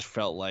I just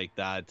felt like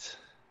that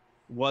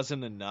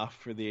wasn't enough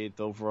for the 8th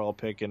overall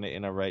pick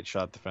in a right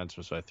shot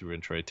defenseman, so I threw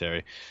in Troy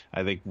Terry.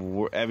 I think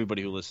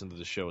everybody who listened to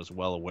the show is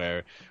well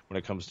aware when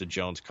it comes to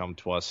Jones,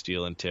 Comtois,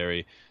 Steele, and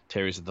Terry.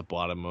 Terry's at the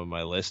bottom of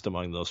my list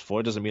among those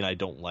 4. Doesn't mean I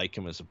don't like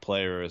him as a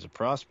player or as a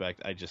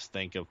prospect. I just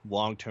think of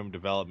long-term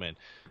development.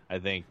 I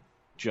think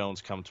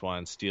Jones, Comtois,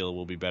 and Steele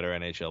will be better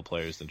NHL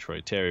players than Troy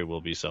Terry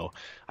will be, so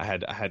I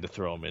had to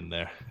throw him in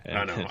there.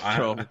 I know.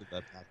 Throw him into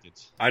that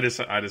package. I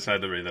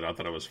decided to read that. I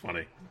thought it was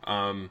funny.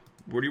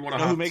 Where do you want to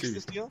hop who makes to?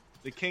 this deal?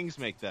 The Kings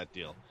make that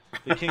deal.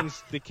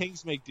 The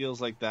Kings make deals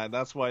like that.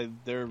 That's why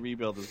their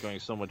rebuild is going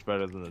so much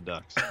better than the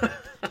Ducks.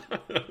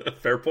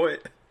 Fair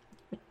point.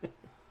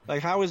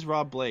 Like, how is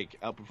Rob Blake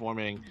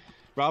outperforming?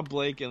 Rob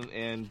Blake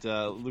and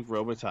Luc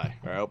Robitaille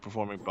are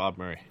outperforming Bob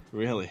Murray.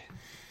 Really?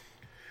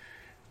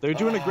 They're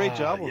doing a great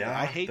job. Yeah,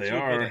 I hate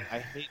to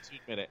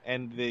admit it.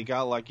 And they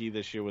got lucky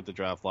this year with the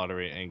draft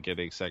lottery and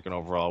getting 2nd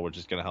overall, which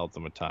is going to help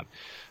them a ton.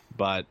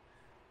 But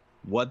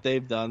what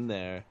they've done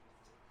there,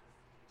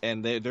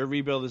 and their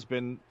rebuild has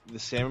been the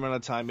same amount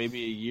of time,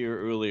 maybe a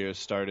year earlier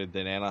started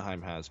than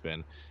Anaheim has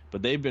been.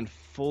 But they've been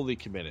fully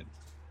committed.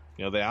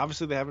 You know, they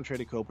haven't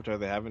traded Kopitar,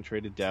 they haven't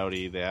traded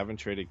Doughty, they haven't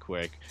traded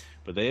Quick,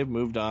 but they have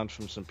moved on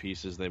from some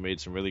pieces. They made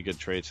some really good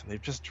trades, and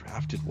they've just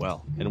drafted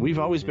well. And we've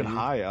always been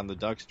high on the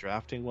Ducks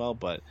drafting well,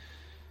 but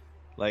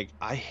like,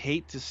 I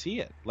hate to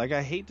see it. Like,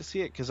 I hate to see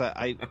it because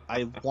I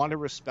want to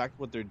respect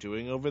what they're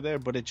doing over there,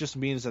 but it just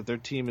means that their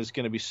team is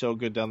going to be so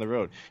good down the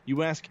road.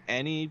 You ask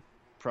any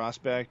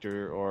prospect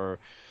or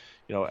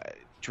you know,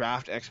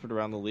 draft expert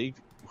around the league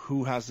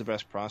who has the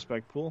best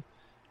prospect pool,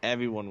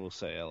 everyone will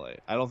say LA.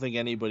 I don't think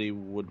anybody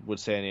would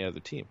say any other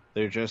team.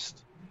 They're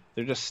just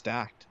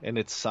stacked, and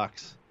it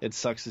sucks. It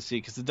sucks to see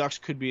because the Ducks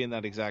could be in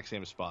that exact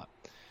same spot,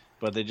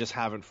 but they just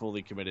haven't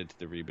fully committed to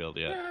the rebuild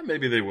yet. Yeah,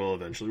 maybe they will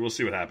eventually. We'll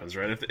see what happens,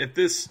 right? If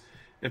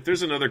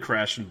there's another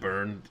crash and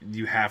burn,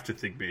 you have to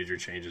think major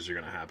changes are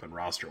going to happen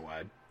roster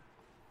wide.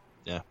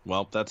 Yeah,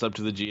 well, that's up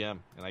to the GM.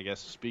 And I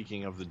guess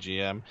speaking of the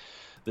GM,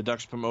 the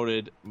Ducks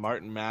promoted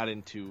Martin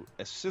Madden to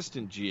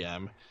assistant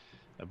GM.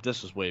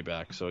 This was way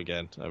back, so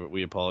again,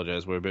 we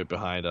apologize. We're a bit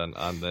behind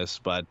on this,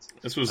 but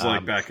this was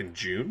like back in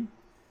June.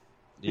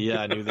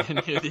 Yeah, near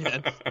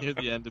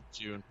the end of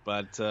June.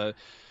 But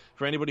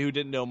for anybody who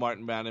didn't know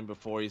Martin Madden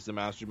before, he's the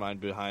mastermind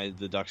behind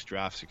the Ducks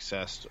draft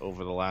success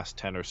over the last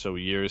 10 or so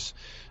years.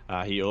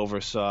 He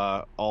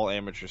oversaw all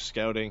amateur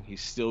scouting.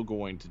 He's still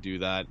going to do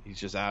that. He's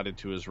just added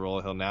to his role.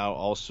 He'll now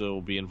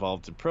also be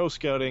involved in pro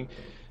scouting.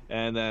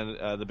 And then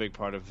the big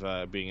part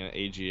of being an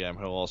AGM,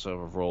 he'll also have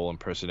a role in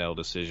personnel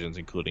decisions,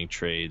 including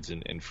trades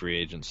and free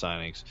agent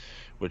signings,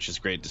 which is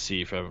great to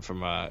see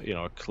from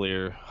a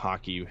clear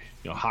hockey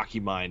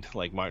mind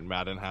like Martin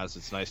Madden has.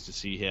 It's nice to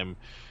see him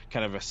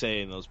kind of a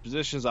say in those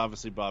positions.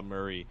 Obviously, Bob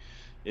Murray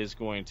is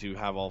going to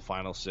have all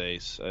final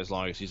says as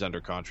long as he's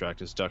under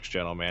contract as Ducks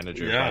general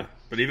manager. Yeah,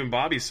 but even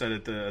Bobby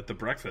said at the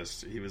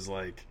breakfast, he was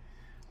like,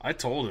 I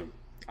told him,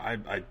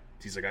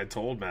 he's like, I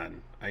told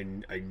Madden, I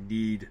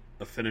need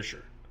a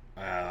finisher.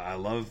 I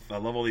love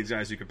all these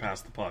guys who can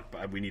pass the puck,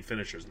 but we need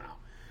finishers now.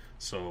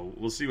 So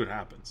we'll see what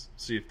happens.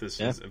 See if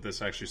this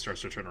actually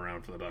starts to turn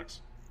around for the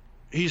Ducks.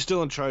 He's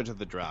still in charge of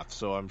the draft,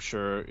 so I'm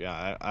sure.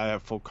 Yeah, I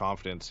have full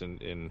confidence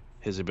in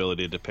his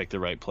ability to pick the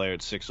right player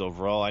at 6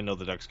 overall. I know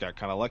the Ducks got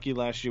kind of lucky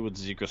last year with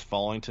Zegras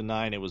falling to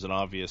 9. It was an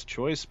obvious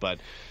choice, but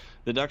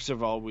the Ducks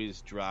have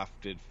always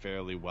drafted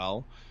fairly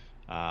well.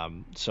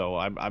 So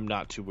I'm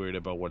not too worried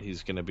about what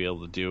he's going to be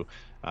able to do.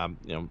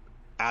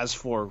 As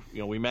for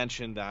we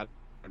mentioned that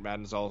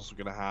Madden's also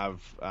going to have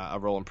a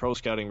role in pro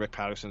scouting. Rick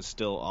Patterson's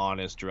still on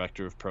as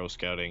director of pro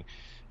scouting,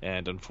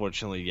 and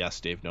unfortunately, yes,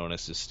 Dave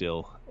Nonis is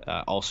still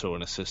also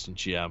an assistant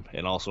GM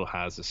and also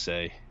has a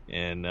say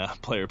in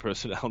player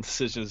personnel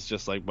decisions,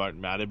 just like Martin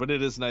Madden. But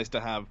it is nice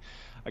to have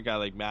a guy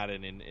like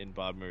Madden in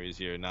Bob Murray's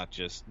ear, not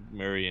just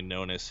Murray and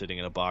Nonis sitting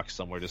in a box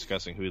somewhere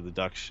discussing who the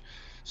Ducks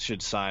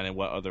should sign and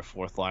what other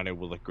fourth liner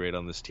will look great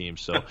on this team.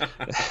 So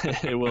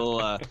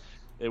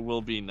it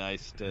will be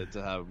nice to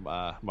have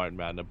Martin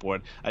Madden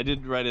aboard. I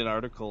did write an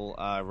article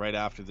right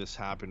after this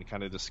happened,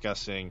 kind of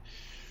discussing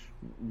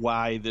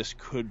why this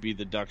could be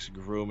the Ducks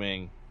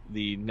grooming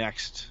the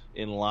next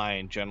in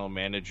line general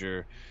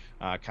manager,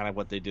 kind of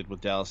what they did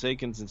with Dallas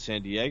Eakins in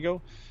San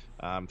Diego.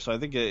 So I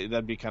think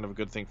that'd be kind of a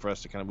good thing for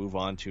us to kind of move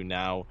on to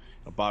now.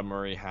 Bob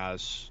Murray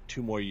has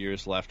 2 more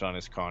years left on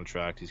his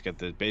contract. He's got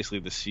basically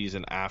the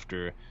season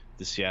after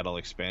the Seattle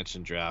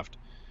expansion draft.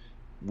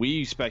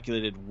 we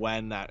speculated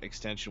when that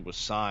extension was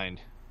signed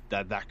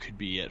that could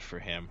be it for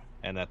him,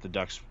 and that the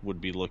Ducks would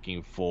be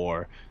looking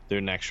for their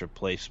next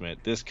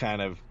replacement. This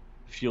kind of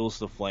fuels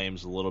the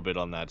flames a little bit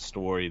on that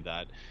story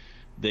that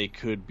they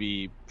could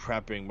be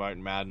prepping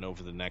Martin Madden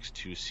over the next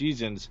 2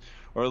 seasons,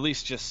 or at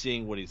least just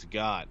seeing what he's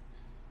got,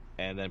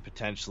 and then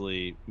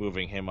potentially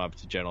moving him up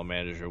to general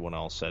manager when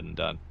all's said and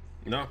done.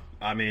 No,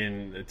 I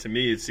mean, to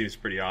me, it seems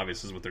pretty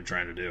obvious is what they're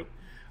trying to do.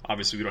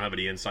 Obviously, we don't have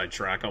any inside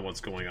track on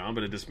what's going on,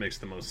 but it just makes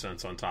the most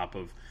sense on top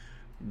of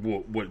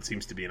what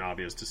seems to be an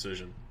obvious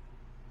decision.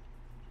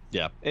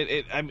 Yeah,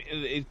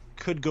 it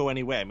could go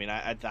any way. I mean,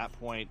 at that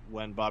point,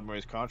 when Bob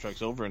Murray's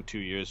contract's over in 2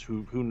 years,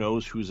 who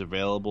knows who's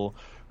available,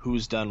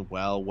 who's done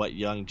well, what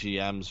young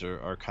GMs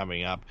are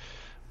coming up.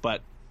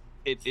 But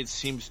it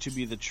seems to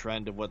be the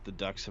trend of what the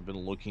Ducks have been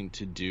looking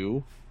to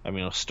do. I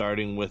mean,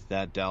 starting with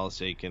that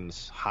Dallas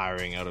Eakins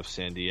hiring out of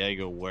San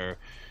Diego, where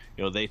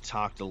they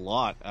talked a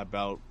lot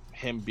about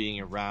him being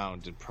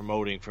around and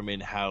promoting from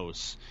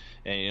in-house,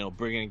 and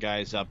bringing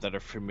guys up that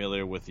are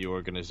familiar with the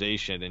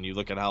organization. And you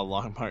look at how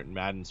long Martin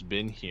Madden's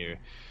been here,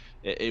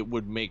 it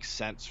would make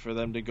sense for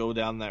them to go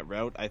down that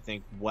route. I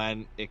think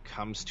when it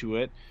comes to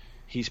it,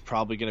 he's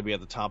probably going to be at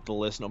the top of the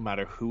list no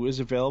matter who is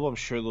available. I'm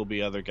sure there'll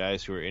be other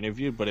guys who are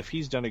interviewed, but if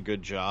he's done a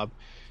good job,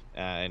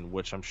 and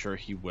which I'm sure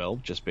he will,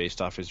 just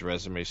based off his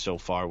resume so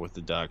far with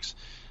the Ducks,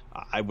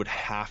 I would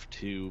have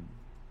to,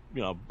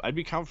 I'd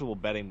be comfortable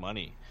betting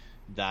money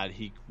that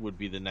he would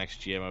be the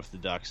next GM of the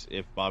Ducks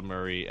if Bob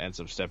Murray ends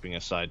up stepping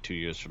aside 2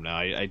 years from now.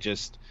 It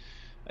just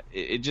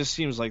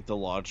seems like the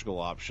logical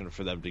option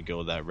for them to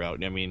go that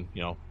route. I mean,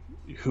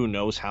 who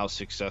knows how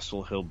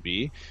successful he'll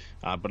be,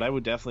 but I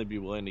would definitely be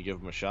willing to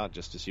give him a shot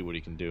just to see what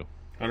he can do.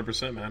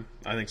 100%, man.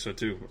 I think so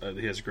too.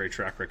 He has a great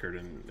track record,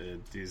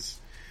 and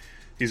he's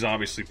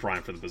obviously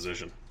primed for the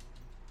position.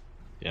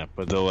 Yeah,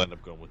 but they'll end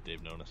up going with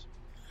Dave Nonis.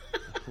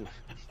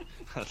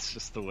 That's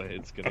just the way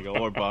it's going to go.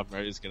 Or Bob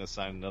Murray's going to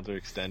sign another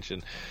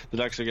extension. The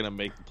Ducks are going to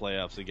make the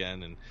playoffs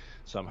again and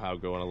somehow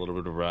go on a little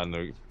bit of a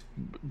run.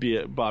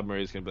 Bob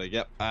Murray's going to be like,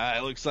 yep,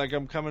 it looks like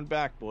I'm coming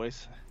back,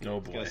 boys.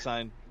 Oh, boy. He's going to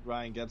sign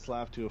Ryan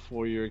Getzlaf to a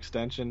 4-year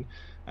extension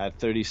at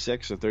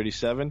 36 or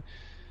 37.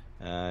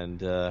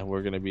 And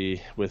we're going to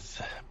be with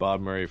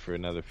Bob Murray for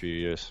another few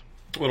years.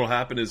 What'll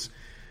happen is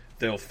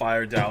they'll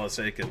fire Dallas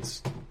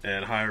Eakins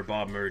and hire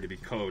Bob Murray to be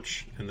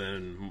coach, and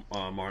then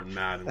Martin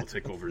Madden will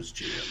take over as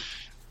GM.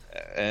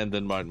 And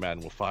then Martin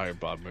Madden will fire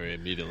Bob Murray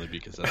immediately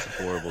because that's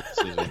a horrible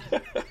decision.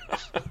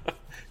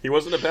 He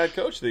wasn't a bad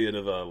coach at the end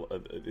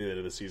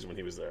of the season when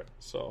he was there.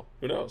 So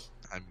who knows?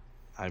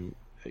 I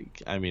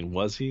mean,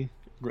 was he?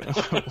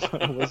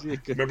 Was he a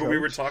good Remember coach? We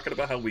were talking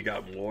about how we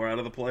got more out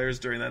of the players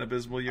during that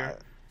abysmal year?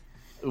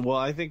 Well,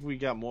 I think we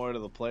got more out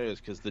of the players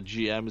because the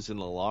GM is in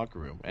the locker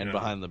room and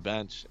behind the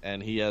bench,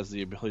 and he has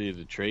the ability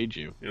to trade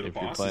you if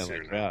you're playing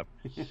like crap.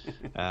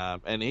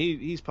 And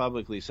he's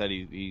publicly said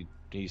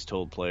he's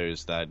told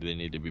players that they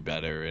need to be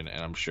better, and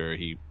I'm sure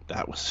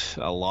that was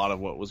a lot of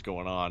what was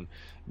going on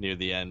near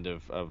the end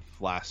of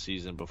last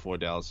season before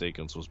Dallas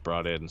Eakins was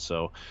brought in.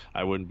 So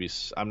I'm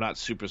not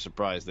super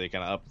surprised they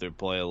kind of upped their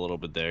play a little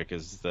bit there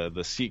because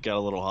the seat got a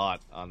little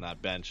hot on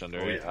that bench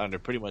under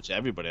pretty much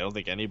everybody. I don't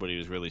think anybody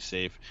was really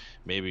safe,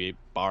 maybe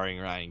barring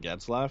Ryan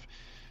Getzlaf.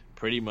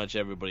 Pretty much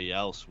everybody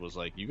else was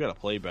like, you got to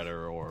play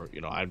better, or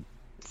I'm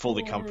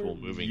fully comfortable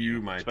moving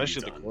you,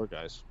 especially the core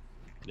guys.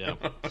 Yeah.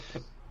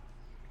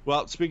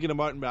 Well, speaking of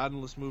Martin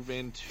Madden, let's move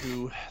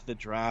into the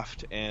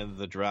draft and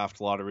the draft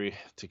lottery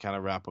to kind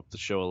of wrap up the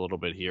show a little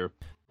bit here.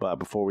 But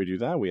before we do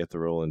that, we have to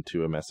roll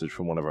into a message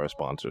from one of our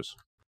sponsors.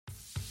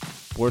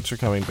 Sports are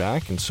coming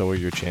back, and so are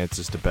your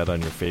chances to bet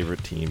on your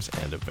favorite teams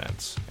and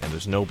events. And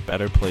there's no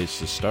better place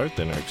to start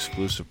than our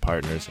exclusive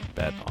partners,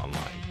 Bet Online.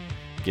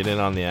 Get in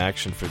on the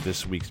action for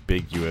this week's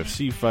big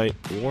UFC fight,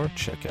 or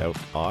check out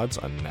odds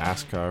on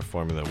NASCAR,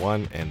 Formula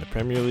One, and the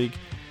Premier League.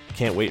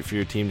 Can't wait for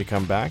your team to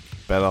come back?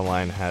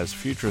 BetOnline has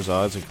futures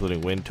odds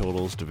including win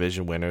totals,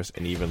 division winners,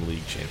 and even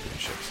league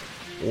championships.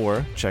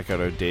 Or check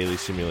out our daily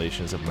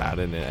simulations of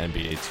Madden and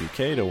NBA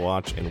 2K to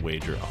watch and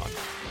wager on.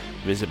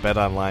 Visit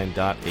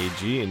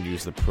betonline.ag and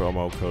use the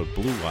promo code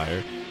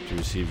BlueWire to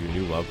receive your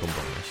new welcome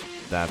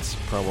bonus. That's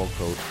promo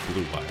code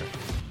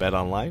BlueWire.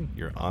 BetOnline,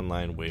 your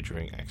online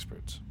wagering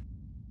experts.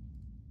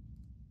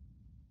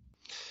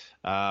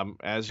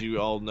 As you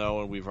all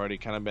know, and we've already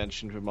kind of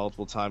mentioned it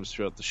multiple times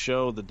throughout the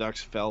show, the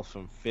Ducks fell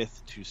from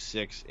 5th to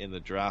 6th in the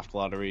draft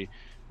lottery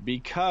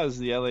because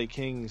the LA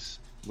Kings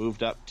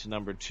moved up to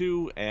number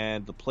 2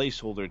 and the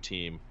placeholder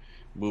team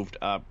moved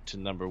up to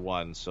number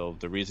 1. So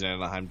the reason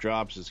Anaheim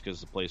drops is because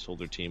the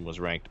placeholder team was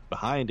ranked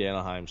behind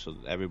Anaheim, so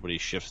everybody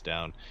shifts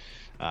down,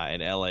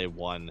 and LA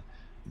won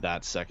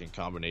that second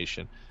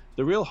combination.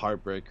 The real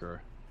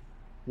heartbreaker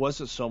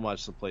wasn't so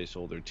much the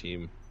placeholder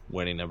team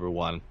winning number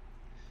 1.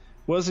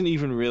 Wasn't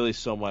even really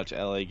so much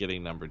LA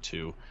getting number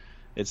 2.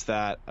 It's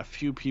that a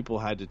few people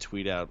had to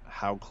tweet out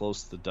how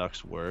close the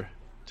Ducks were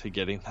to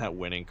getting that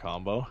winning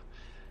combo,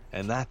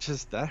 and that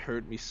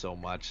hurt me so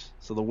much.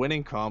 So the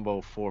winning combo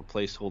for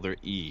placeholder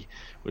E,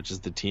 which is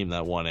the team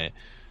that won it,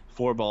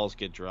 4 balls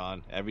get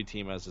drawn. Every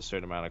team has a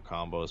certain amount of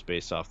combos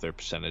based off their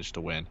percentage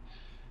to win.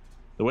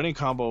 The winning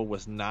combo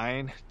was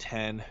 9,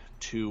 10,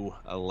 2,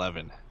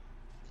 11.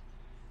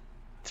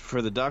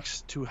 For the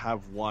Ducks to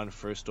have won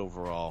first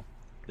overall,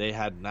 they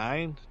had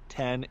 9,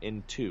 10,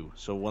 and 2.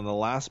 So when the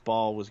last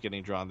ball was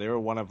getting drawn, they were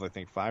one of, I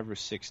think, 5 or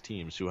 6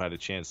 teams who had a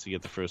chance to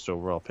get the first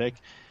overall pick.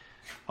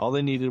 All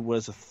they needed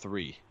was a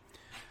 3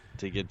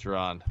 to get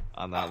drawn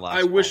on that last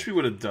I ball. wish we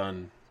would have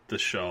done the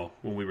show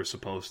when we were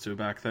supposed to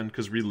back then,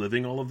 because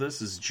reliving all of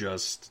this is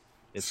just...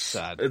 It's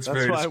sad. It's That's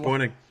very why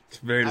disappointing. It's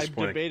very I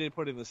disappointing. debated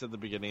putting this at the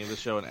beginning of the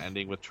show and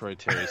ending with Troy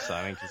Terry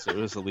signing because it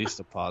was at least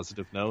a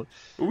positive note.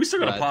 But we still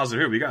got But- a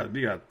positive here.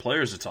 We got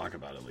players to talk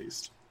about at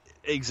least.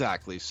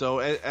 Exactly. So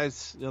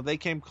as you know, they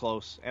came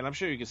close, and I'm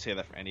sure you could say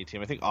that for any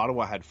team. I think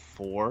Ottawa had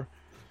 4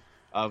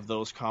 of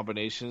those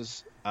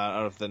combinations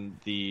out of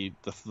the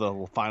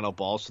final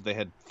ball. So they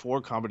had 4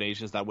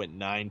 combinations that went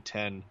 9,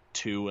 10,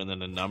 2, and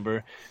then a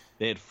number.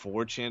 They had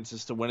 4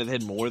 chances to win it. They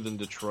had more than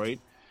Detroit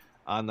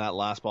on that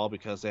last ball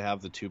because they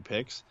have the 2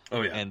 picks.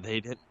 Oh yeah. And they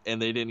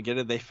didn't get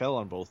it. They fell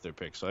on both their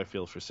picks. So I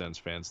feel for Sens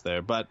fans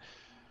there. But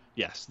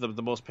yes,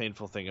 the most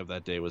painful thing of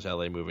that day was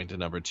LA moving to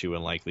number 2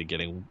 and likely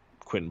getting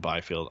Quentin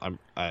Byfield.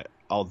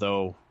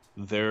 Although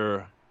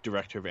their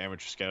director of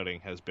amateur scouting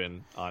has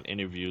been on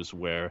interviews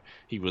where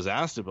he was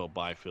asked about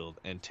Byfield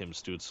and Tim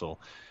Stützle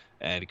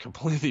and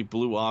completely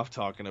blew off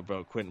talking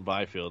about Quentin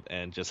Byfield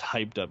and just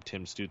hyped up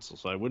Tim Stützle.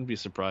 So I wouldn't be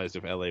surprised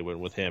if LA went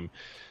with him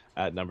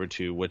at number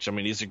 2, which, I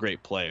mean, he's a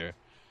great player,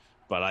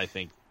 but I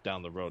think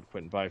down the road,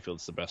 Quentin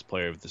Byfield's the best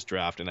player of this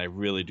draft, and I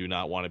really do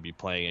not want to be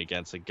playing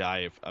against a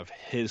guy of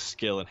his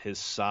skill and his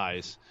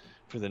size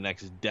for the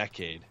next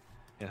decade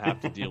and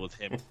have to deal with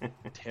him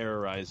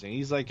terrorizing.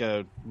 He's like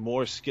a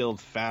more skilled,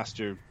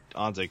 faster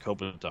Anze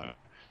Kopitar.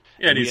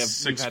 Yeah, and we've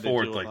he's had to 6'4", deal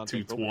with like Anze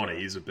 220. Kopitar.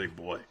 He's a big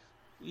boy.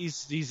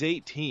 He's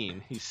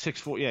 18. He's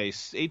 6'4". Yeah,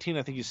 he's 18.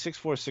 I think he's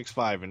 6'4",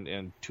 6'5",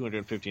 and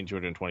 215,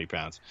 220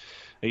 pounds.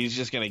 He's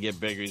just going to get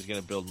bigger. He's going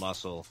to build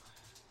muscle.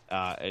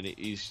 And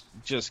he's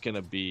just going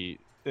to be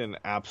an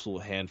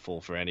absolute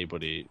handful for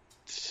anybody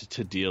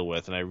to deal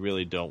with. And I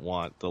really don't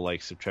want the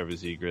likes of Trevor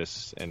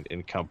Zegras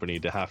and company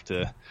to have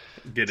to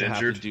Get have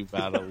injured. to do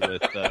battle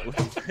with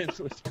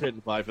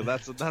Quentin Byfield.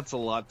 That's a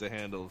lot to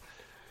handle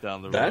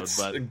down the That's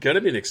road. But going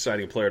to be an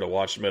exciting player to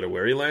watch no matter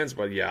where he lands.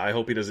 But yeah, I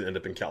hope he doesn't end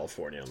up in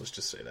California. Let's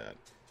just say that.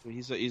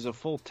 he's a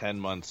full 10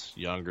 months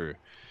younger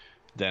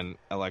than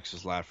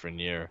Alexis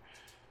Lafreniere.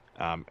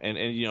 And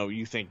you know,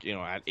 you think, you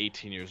know, at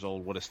 18 years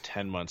old, what does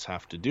 10 months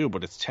have to do?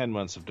 But it's 10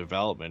 months of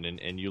development.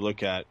 And you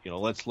look at, you know,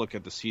 let's look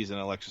at the season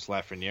Alexis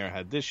Lafreniere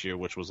had this year,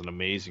 which was an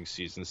amazing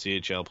season,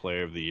 CHL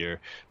Player of the Year,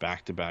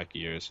 back-to-back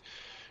years,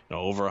 you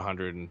know, over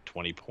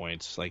 120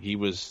 points. Like, he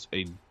was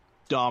a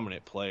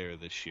dominant player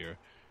this year.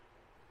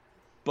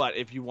 But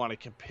if you want to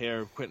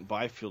compare Quentin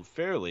Byfield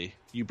fairly,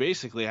 you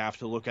basically have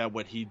to look at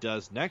what he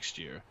does next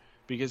year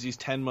because he's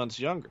 10 months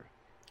younger.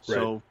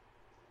 So Right.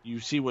 you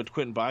see what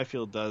Quentin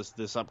Byfield does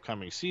this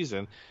upcoming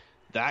season,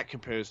 that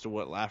compares to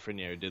what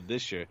Lafreniere did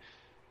this year.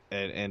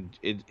 And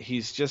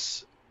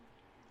he's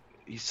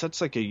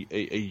such like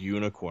a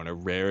unicorn, a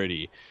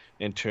rarity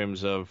in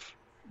terms of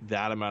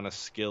that amount of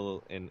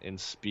skill and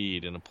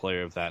speed in a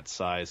player of that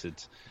size.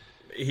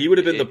 He would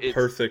have been the It's-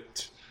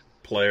 perfect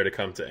player to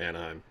come to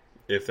Anaheim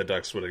if the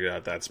Ducks would have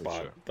got that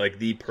spot. sure. Like,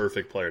 the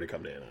perfect player to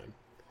come to Anaheim.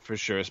 For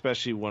sure,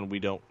 especially when we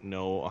don't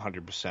know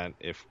 100%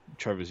 if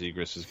Trevor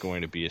Zegras is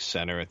going to be a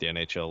center at the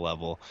NHL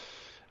level.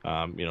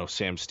 You know,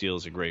 Sam Steele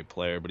is a great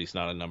player, but he's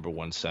not a number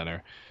 1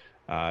 center.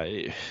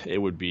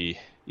 It would be,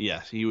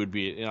 yes, he would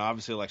be, you know,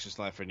 obviously Alexis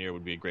Lafreniere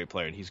would be a great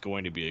player, and he's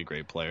going to be a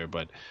great player,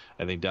 but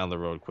I think down the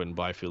road, Quentin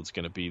Byfield's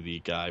going to be the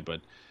guy, but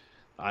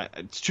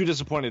it's too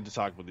disappointed to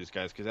talk about these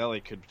guys because LA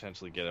could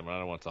potentially get him, and I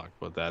don't want to talk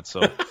about that.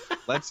 So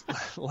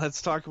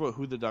let's talk about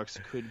who the Ducks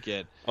could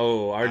get.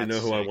 Oh, I already At know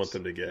who I 6. want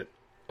them to get.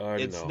 I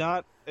already It's know.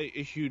 not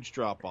a huge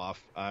drop off.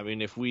 I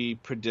mean, if we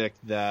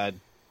predict that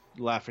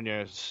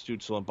Lafreniere,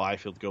 Stützle, and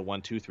Byfield go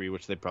 1, 2, 3,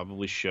 which they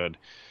probably should.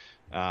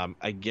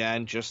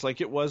 Again, just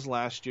like it was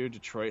last year,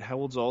 Detroit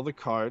holds all the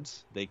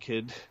cards. They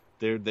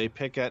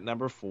pick at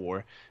number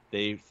 4.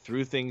 They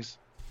threw things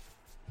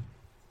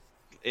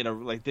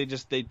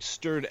they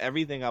stirred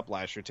everything up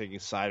last year, taking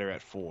Seider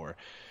at 4,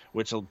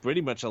 which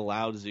pretty much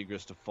allowed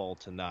Zegras to fall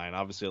to 9.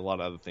 Obviously, a lot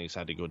of other things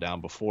had to go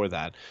down before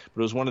that, but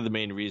it was one of the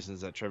main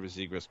reasons that Trevor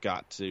Zegras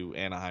got to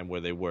Anaheim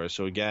where they were.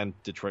 So again,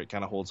 Detroit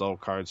kind of holds all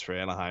cards for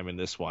Anaheim in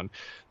this one.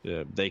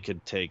 They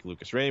could take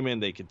Lucas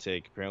Raymond. They could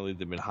take, apparently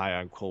they've been high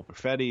on Cole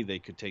Perfetti. They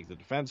could take the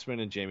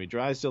defenseman and Jamie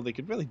Drysdale. They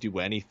could really do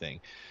anything.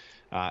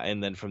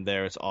 And then from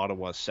there, it's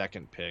Ottawa's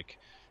second pick.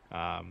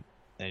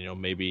 And, you know,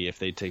 maybe if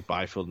they take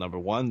Byfield number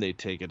 1, they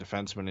take a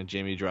defenseman and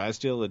Jamie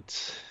Drysdale.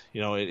 It's,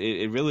 you know,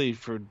 it really,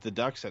 for the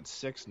Ducks at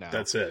 6 now.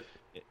 That's it.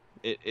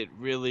 It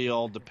really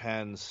all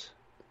depends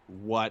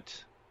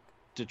what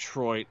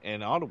Detroit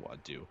and Ottawa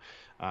do.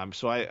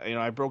 So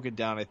I broke it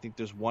down. I think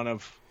there's one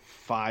of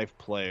 5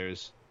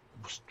 players.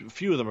 A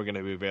few of them are going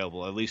to be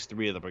available. At least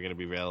 3 of them are going to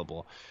be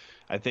available.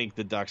 I think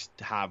the Ducks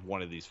have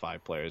one of these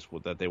 5 players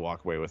that they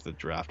walk away with the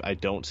draft. I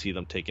don't see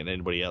them taking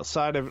anybody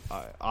outside of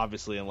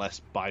obviously, unless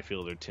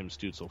Byfield or Tim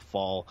Stützle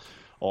fall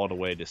all the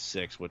way to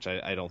 6, which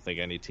I don't think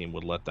any team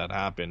would let that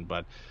happen.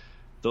 But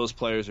those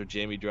players are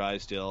Jamie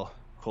Drysdale,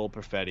 Cole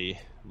Perfetti,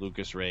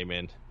 Lucas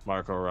Raymond,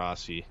 Marco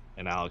Rossi,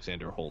 and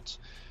Alexander Holtz.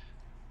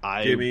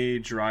 Give me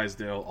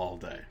Drysdale all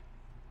day.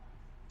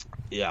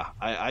 Yeah,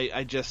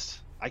 I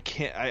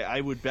can't.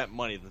 I would bet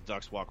money the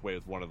Ducks walk away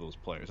with one of those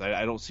players.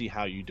 I don't see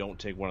how you don't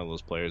take one of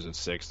those players at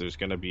 6. There's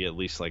going to be at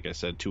least, like I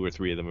said, 2 or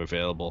 3 of them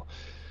available.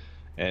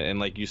 And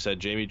like you said,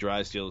 Jamie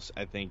Drysdale's,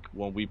 I think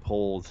when we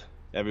polled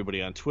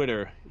everybody on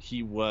Twitter,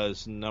 he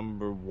was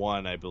number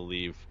 1, I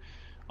believe,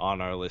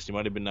 on our list. He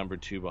might have been number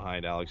 2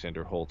 behind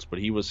Alexander Holtz, but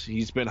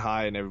he's been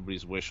high on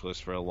everybody's wish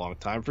list for a long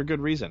time for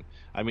good reason.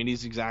 I mean,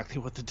 he's exactly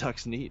what the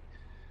Ducks need.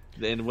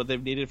 And what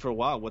they've needed for a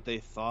while, what they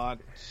thought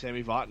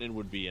Sami Vatanen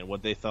would be and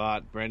what they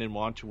thought Brandon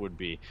Montour would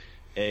be,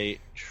 a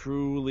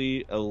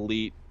truly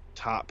elite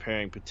top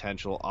pairing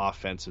potential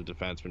offensive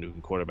defenseman who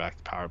can quarterback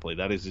the power play.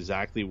 That is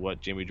exactly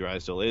what Jamie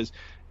Drysdale is,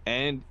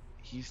 and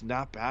he's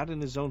not bad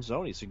in his own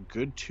zone. He's a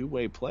good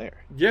two-way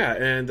player. Yeah,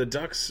 and the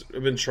Ducks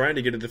have been trying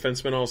to get a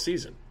defenseman all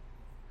season.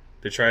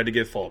 They tried to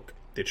get Falk.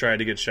 They tried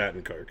to get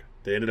Shattenkirk.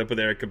 They ended up with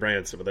Eric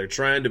Branson, but they're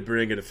trying to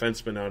bring a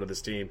defenseman out of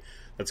this team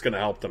that's going to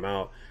help them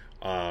out.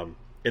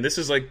 And this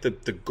is like the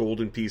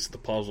golden piece of the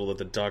puzzle that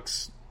the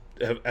Ducks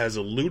has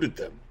eluded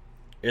them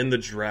in the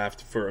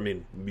draft for, I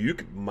mean, you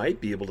might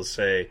be able to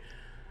say,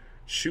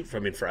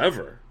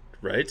 forever,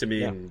 right? I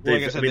mean, yeah.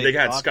 Well, they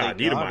had Scott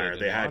Niedermayer,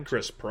 they had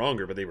Chris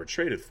Pronger, but they were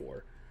traded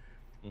for.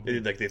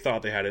 Mm-hmm. They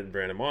thought they had it in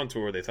Brandon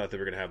Montour. They thought they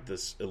were going to have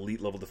this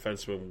elite level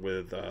defenseman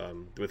with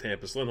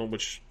Hampus Lindholm,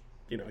 which,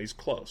 he's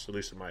close, at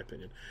least in my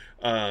opinion.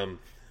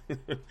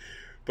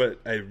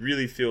 But I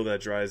really feel that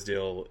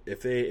Drysdale,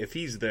 if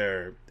he's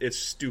there, it's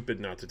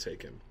stupid not to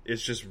take him.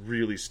 It's just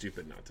really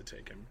stupid not to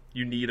take him.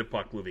 You need a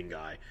puck-moving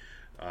guy.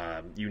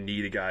 You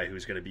need a guy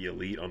who's going to be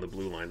elite on the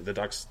blue line. The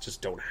Ducks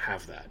just don't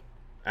have that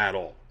at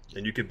all,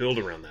 and you can build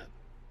around that.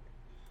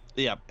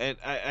 Yeah, and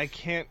I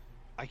can't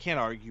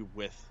argue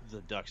with the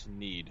Ducks'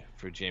 need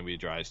for Jamie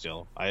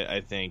Drysdale.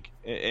 I think,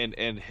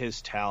 and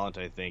his talent,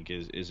 I think,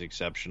 is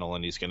exceptional,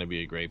 and he's going to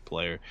be a great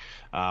player.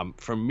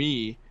 For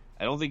me,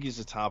 I don't think he's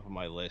the top of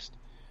my list.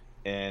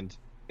 And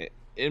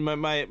in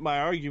my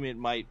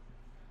argument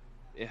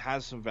it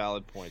has some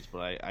valid points,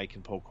 but I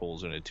can poke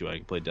holes in it too. I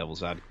can play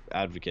devil's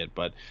advocate.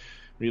 But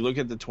when you look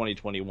at the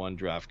 2021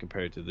 draft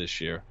compared to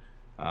this year,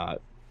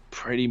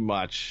 pretty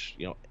much,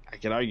 I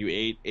can argue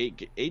eight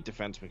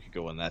defensemen could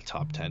go in that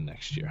top 10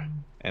 next year.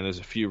 And there's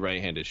a few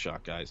right-handed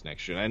shot guys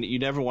next year. And you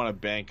never want to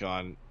bank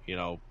on,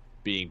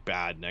 being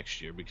bad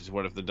next year, because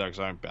what if the Ducks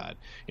aren't bad?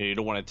 You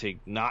don't want to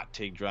not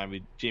take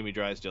Jamie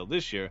Drysdale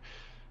this year,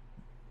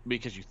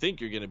 because you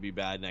think you're going to be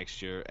bad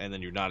next year, and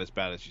then you're not as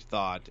bad as you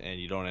thought, and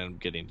you don't end up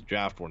getting to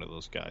draft one of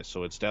those guys.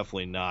 So it's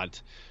definitely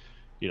not,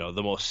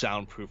 the most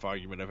soundproof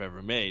argument I've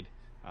ever made.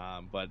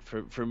 But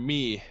for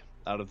me,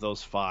 out of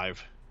those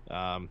 5,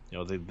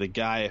 the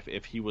guy,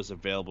 if he was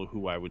available,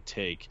 who I would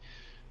take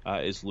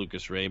is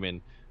Lucas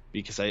Raymond,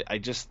 because I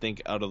just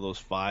think out of those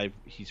 5,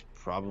 he's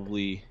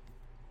probably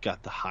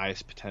got the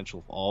highest potential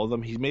of all of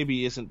them. He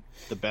maybe isn't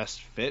the best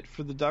fit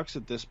for the Ducks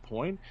at this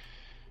point,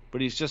 but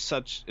he's just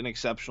such an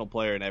exceptional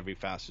player in every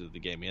facet of the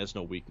game. He has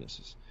no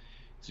weaknesses.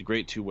 He's a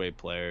great two-way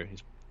player.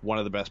 He's one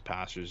of the best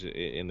passers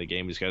in the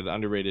game. He's got an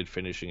underrated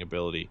finishing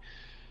ability.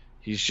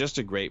 He's just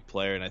a great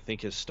player, and I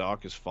think his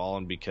stock has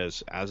fallen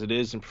because, as it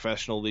is in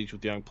professional leagues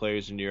with young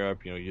players in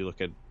Europe, you look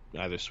at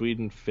either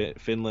Sweden,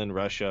 Finland,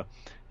 Russia,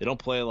 they don't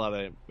play a lot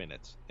of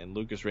minutes. And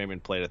Lucas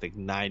Raymond played, I think,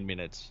 9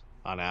 minutes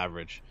on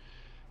average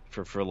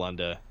for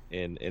Frölunda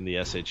in the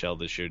SHL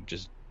this year.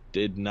 Just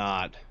did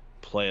not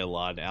play a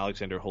lot.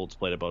 Alexander Holtz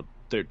played about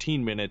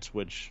 13 minutes,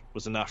 which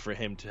was enough for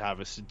him to have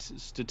a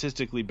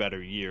statistically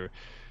better year.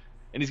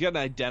 And he's got an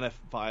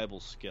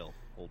identifiable skill,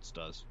 Holtz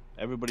does.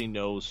 Everybody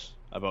knows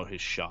about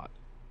his shot.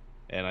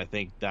 And I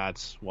think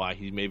that's why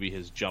he maybe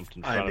has jumped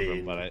in front of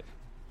him. But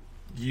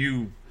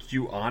you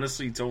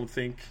honestly don't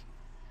think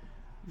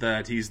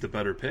that he's the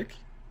better pick?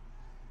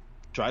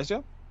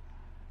 Drysdale?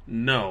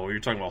 No, you're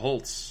talking about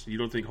Holtz. You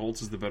don't think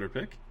Holtz is the better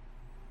pick?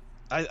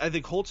 I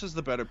think Holtz is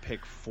the better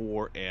pick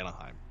for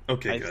Anaheim.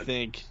 Okay, good. I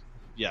think,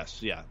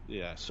 yes,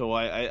 yeah. So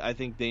I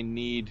think they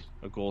need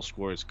a goal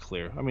scorer. It's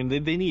clear. I mean,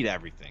 they need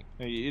everything.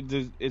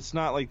 It's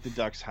not like the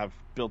Ducks have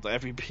built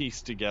every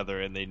piece together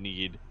and they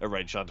need a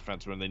right shot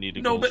defenseman. They need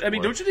a goal scorer. I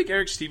mean, don't you think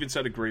Eric Stevens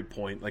had a great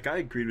point? Like, I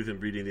agreed with him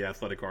reading the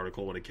Athletic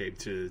article when it came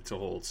to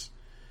Holtz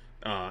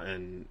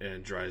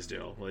and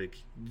Drysdale. Like,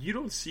 you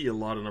don't see a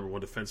lot of number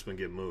 1 defensemen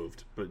get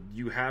moved, but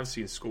you have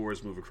seen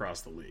scorers move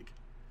across the league.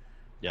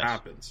 Yes.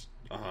 Happens.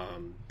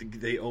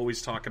 They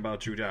always talk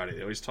about Drew Doughty.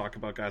 They always talk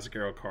about guys like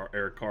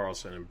Erik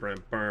Karlsson and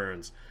Brent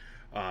Burns,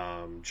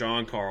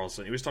 John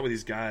Carlson. They always talk about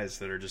these guys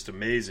that are just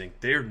amazing.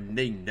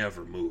 They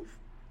never move.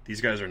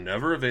 These guys are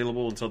never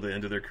available until the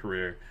end of their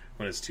career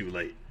when it's too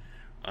late.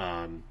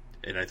 And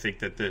I think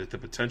that the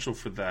potential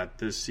for that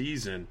this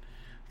season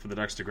for the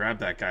Ducks to grab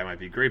that guy might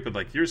be great. But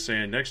like you're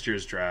saying, next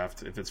year's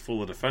draft, if it's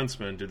full of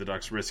defensemen, do the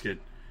Ducks risk it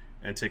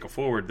and take a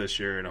forward this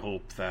year and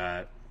hope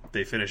that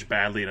they finish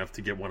badly enough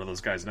to get one of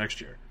those guys next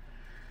year?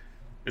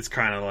 It's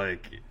kind of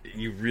like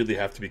you really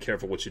have to be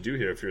careful what you do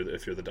here if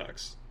you're the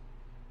Ducks.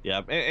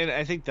 Yeah, and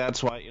I think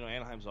that's why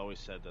Anaheim's always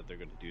said that they're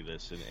going to do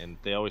this, and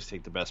they always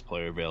take the best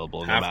player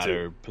available, no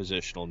matter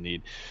positional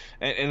need,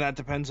 and that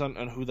depends on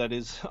who that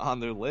is on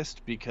their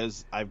list,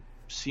 because I've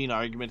seen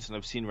arguments and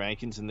I've seen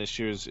rankings, and this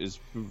year's is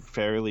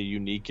fairly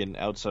unique, and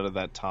outside of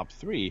that top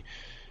 3,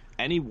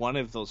 any one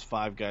of those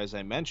 5 guys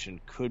I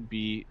mentioned could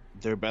be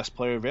their best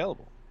player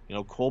available.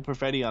 Cole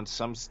Perfetti on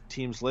some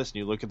team's list, and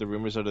you look at the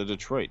rumors out of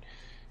Detroit,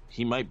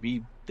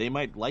 they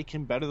might like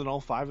him better than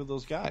all 5 of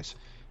those guys.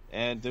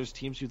 And there's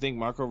teams who think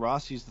Marco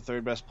Rossi is the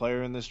 3rd best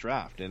player in this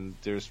draft, and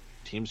there's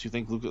teams who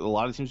think a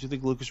lot of teams who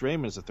think Lucas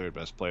Raymond is the 3rd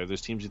best player.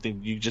 There's teams who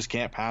think you just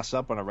can't pass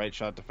up on a right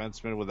shot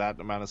defenseman with that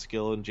amount of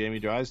skill in Jamie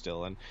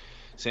Drysdale, and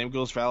same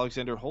goes for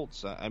Alexander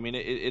Holtz. I mean,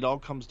 it all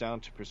comes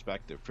down to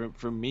perspective.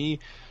 For me,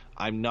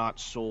 I'm not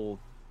sold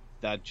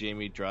that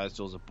Jamie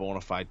Drysdale is a bona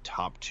fide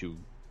top 2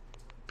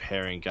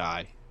 pairing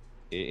guy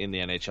in the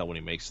NHL when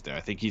he makes it there.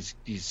 I think he's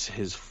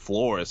his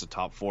floor as a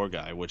top 4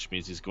 guy, which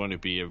means he's going to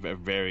be a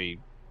very,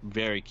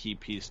 very key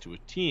piece to a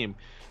team.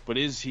 But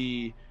is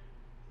he,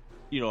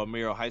 a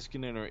Miro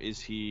Heiskanen, or is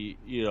he,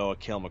 a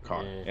Cale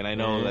Makar? And I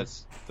know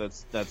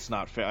that's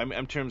not fair. I mean,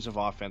 in terms of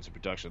offensive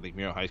production, I think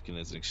Miro Heiskanen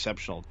is an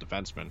exceptional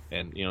defenseman.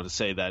 And to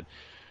say that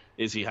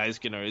is he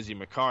Heiskanen or is he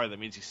Makar, that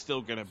means he's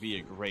still going to be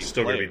a great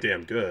player. Going to be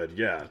damn good,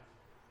 yeah.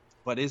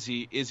 But is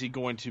he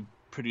going to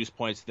produce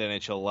points at the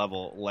NHL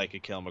level like a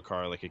Cale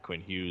Makar, like a Quinn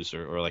Hughes,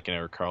 or like an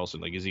Erik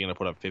Karlsson? Like, is he going to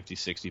put up 50,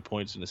 60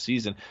 points in a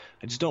season?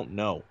 I just don't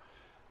know.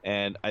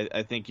 And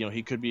I think,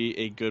 he could be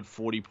a good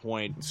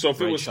 40-point. So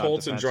if it was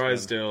Holtz and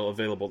Drysdale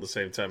available at the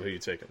same time, who are you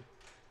taking?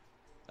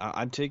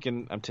 I'm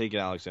taking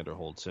Alexander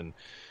Holtz, and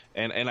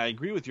I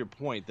agree with your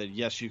point that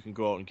yes, you can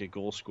go out and get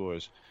goal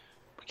scorers,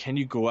 but can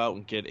you go out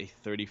and get a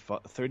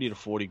 30 to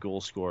 40 goal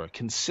scorer,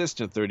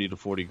 consistent 30 to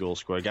 40 goal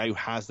scorer, a guy who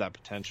has that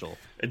potential?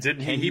 And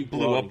didn't he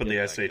blew up in the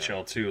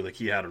SHL too? Like,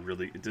 he had a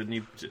really didn't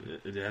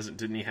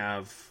he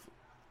have?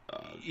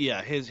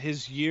 Yeah,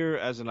 his year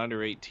as an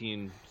under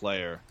 18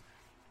 player.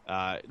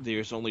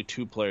 There's only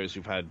 2 players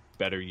who've had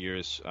better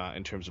years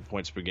in terms of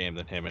points per game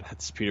than him, and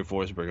that's Peter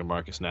Forsberg and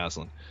Marcus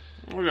Naslund.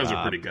 Well, those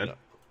are pretty good.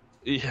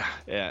 Yeah,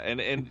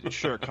 and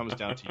sure, it comes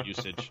down to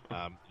usage.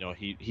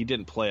 He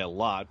didn't play a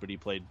lot, but he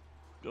played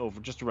over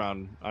just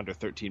around under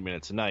 13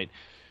 minutes a night.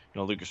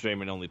 Lucas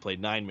Raymond only played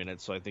 9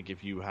 minutes, so I think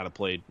if you had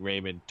played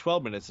Raymond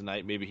 12 minutes a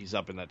night, maybe he's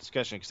up in that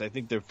discussion, because I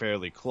think they're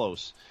fairly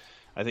close.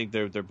 I think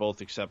they're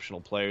both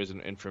exceptional players,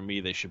 and for me,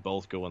 they should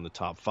both go in the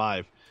top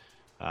 5.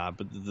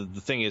 But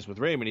the thing is with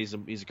Raymond,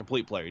 he's a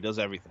complete player. He does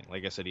everything.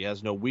 Like I said, he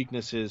has no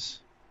weaknesses.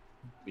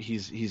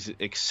 He's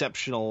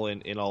exceptional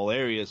in all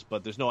areas,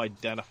 but there's no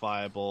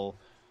identifiable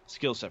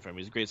skill set for him.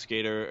 He's a great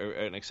skater,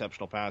 an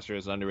exceptional passer,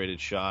 has an underrated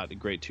shot, a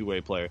great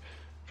 2-way player.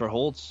 For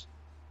Holtz,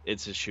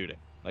 it's his shooting.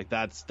 Like,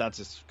 that's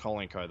his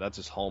calling card. That's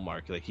his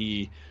hallmark. Like,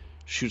 he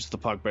shoots the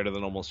puck better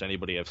than almost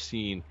anybody I've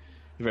seen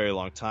in a very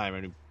long time.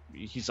 And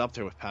he's up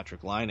there with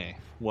Patrick Laine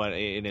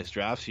in his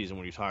draft season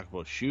when you talk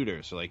about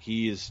shooters. So, like,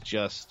 he's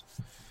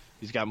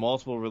got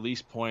multiple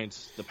release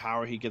points, the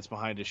power he gets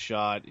behind his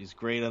shot. He's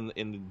great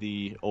in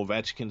the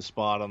Ovechkin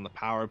spot on the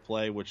power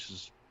play, which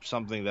is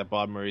something that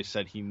Bob Murray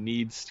said he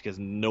needs, because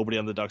nobody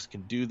on the Ducks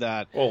can do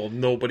that. Oh,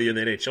 nobody in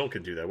the NHL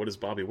can do that. What is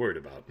Bobby worried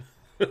about?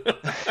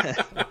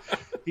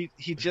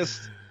 he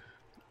just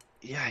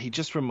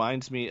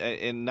reminds me,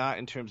 and not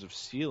in terms of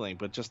ceiling,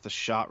 but just the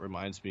shot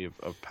reminds me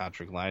of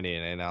Patrick Laine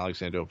and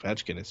Alexander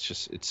Ovechkin.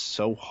 It's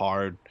so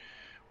hard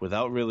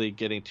without really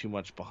getting too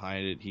much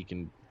behind it. He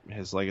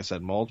has, like I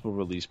said, multiple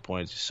release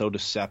points. He's so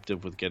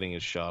deceptive with getting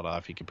his shot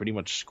off. He can pretty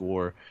much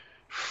score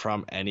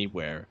from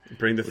anywhere.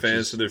 Bring the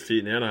fans to their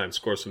feet in Anaheim,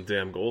 score some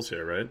damn goals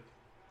here, right?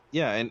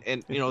 Yeah, and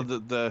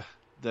the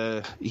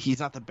he's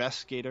not the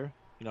best skater.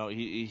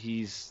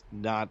 He's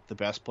not the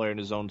best player in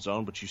his own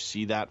zone, but you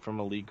see that from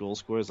elite goal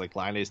scorers. Like,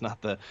 Laine is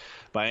not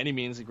by any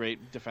means a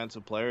great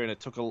defensive player, and it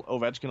took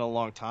Ovechkin a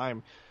long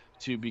time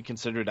to be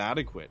considered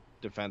adequate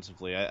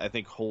defensively. I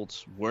think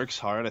Holtz works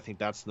hard. I think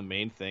that's the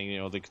main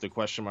thing. The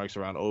question marks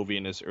around Ovi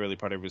in his early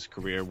part of his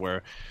career,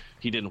 where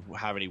he didn't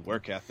have any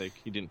work ethic.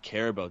 He didn't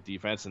care about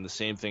defense, and the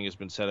same thing has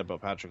been said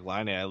about Patrick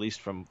Laine, at least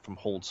from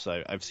Holtz.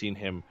 I've seen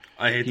him.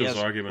 I hate those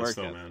arguments,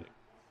 though, man.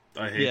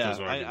 I hate those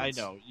arguments.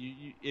 I know.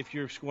 You, if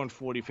you're scoring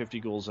 40,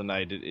 50 goals a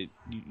night,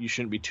 you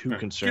shouldn't be too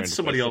concerned. Get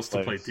somebody else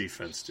to play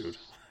defense, dude.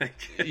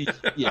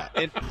 Yeah,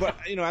 but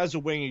as a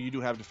winger, you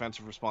do have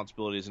defensive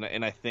responsibilities,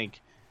 and I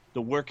think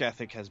the work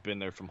ethic has been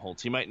there from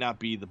Holtz. He might not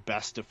be the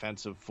best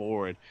defensive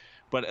forward,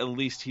 but at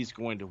least he's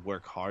going to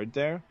work hard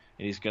there,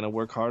 and he's going to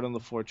work hard on the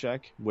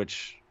forecheck,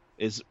 which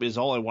is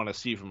all I want to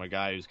see from a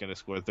guy who's going to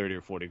score 30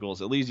 or 40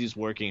 goals. At least he's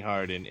working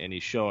hard, and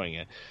he's showing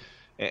it.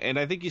 And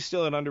I think he's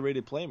still an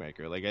underrated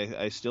playmaker. Like,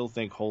 I still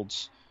think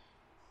Holtz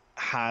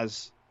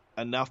has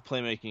enough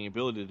playmaking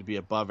ability to be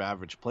above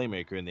average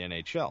playmaker in the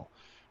NHL.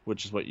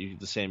 which is what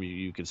the same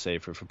you could say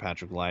for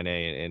Patrick Laine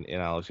and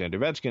Alexander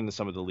Ovechkin and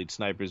some of the elite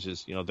snipers,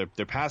 is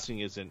their passing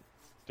isn't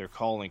their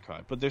calling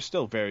card, but they're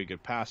still very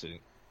good passing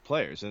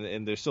players,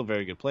 and they're still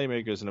very good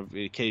playmakers, and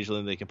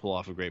occasionally they can pull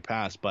off a great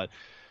pass, but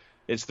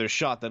it's their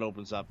shot that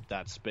opens up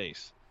that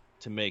space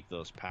to make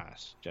those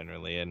passes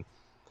generally. And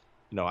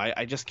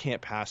I just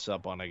can't pass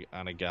up on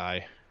a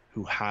guy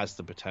who has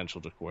the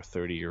potential to score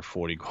 30 or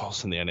 40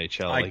 goals in the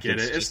NHL. I get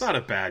it. It's not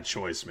a bad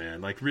choice,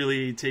 man. Like,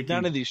 really taking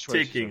none of these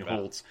choices taking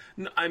Holtz.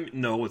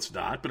 No, it's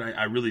not. But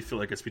I really feel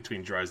like it's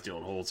between Drysdale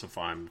and Holtz if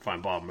I'm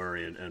Bob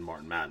Murray and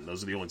Martin Madden.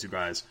 Those are the only two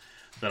guys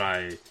that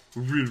I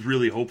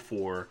really hope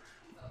for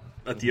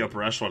at the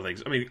upper echelon of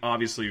things. I mean,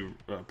 obviously,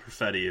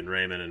 Perfetti and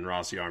Raymond and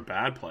Rossi aren't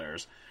bad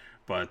players,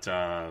 but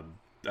I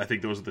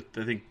think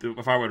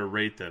if I were to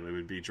rate them, it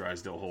would be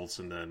Drysdale, Holtz,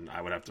 and then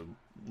I would have to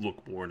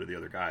look more into the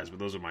other guys. But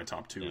those are my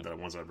top two, the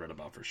ones I've read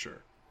about for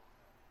sure.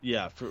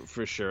 Yeah,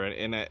 for sure.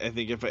 And I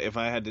think if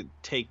I had to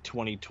take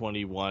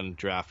 2021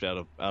 draft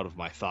out of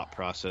my thought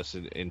process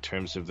in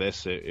terms of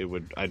this,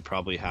 I'd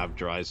probably have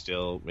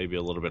Drysdale maybe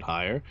a little bit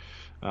higher.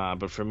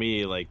 But for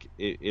me, like,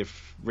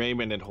 if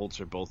Raymond and Holtz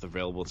are both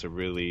available, it's a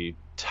really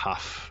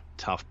tough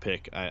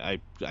pick. I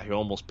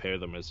almost pair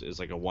them as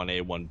like a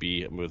 1A,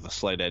 1B with a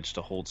slight edge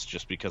to Holtz,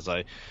 just because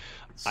they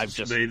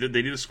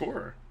need a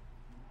scorer.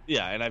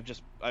 Yeah, and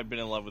I've been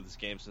in love with this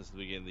game since the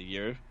beginning of the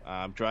year.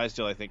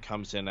 Drysdale, I think,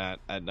 comes in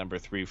at number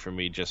 3 for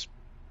me, just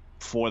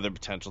for the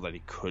potential that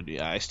he could be.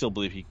 I still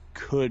believe he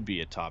could be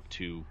a top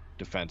 2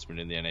 defenseman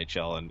in the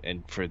NHL,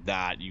 and for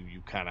that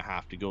you kind of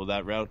have to go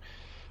that route.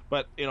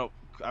 But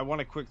I want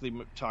to quickly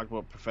talk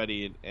about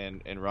Perfetti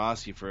and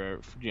Rossi for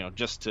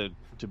just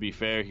to be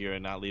fair here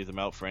and not leave them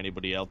out for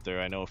anybody out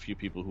there. I know a few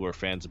people who are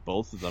fans of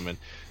both of them, and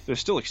they're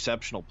still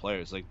exceptional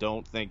players. Like,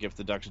 don't think if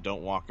the Ducks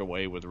don't walk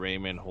away with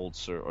Raymond,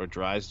 Holtz, or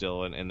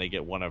Drysdale and they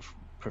get one of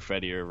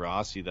Perfetti or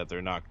Rossi that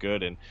they're not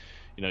good. And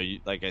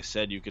like I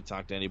said, you could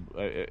talk to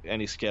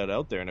any scout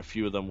out there, and a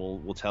few of them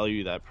will tell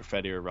you that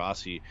Perfetti or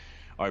Rossi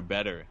are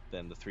better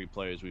than the 3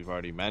 players we've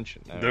already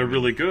mentioned. They're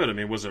really good. I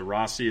mean, was it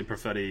Rossi and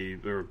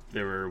Perfetti?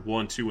 They were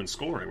 1-2 in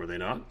scoring, were they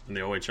not, in the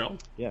OHL?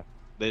 Yeah,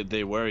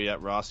 they were. Yeah,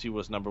 Rossi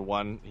was number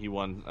 1. He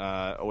won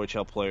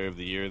OHL Player of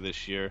the Year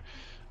this year.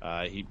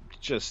 He's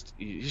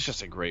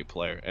just a great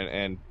player.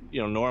 And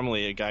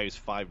normally a guy who's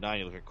 5'9",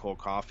 you look at Cole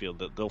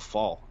Caulfield, they'll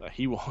fall.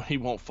 He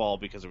won't fall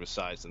because of his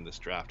size in this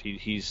draft.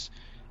 He's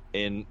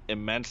an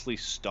immensely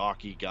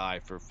stocky guy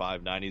for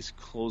 5'9". He's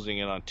closing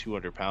in on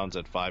 200 pounds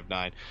at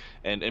 5'9",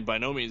 and by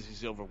no means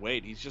he's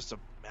overweight. He's just a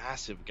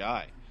massive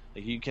guy.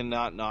 Like, you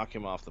cannot knock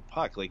him off the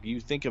puck. Like,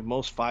 you think of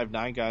most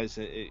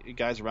 5'9"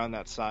 guys around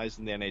that size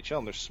in the NHL,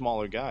 and they're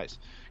smaller guys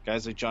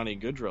like Johnny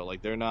Gaudreau.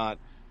 Like, they're not,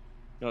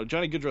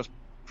 Johnny Gaudreau's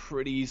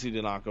pretty easy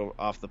to knock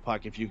off the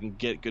puck if you can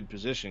get good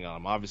positioning on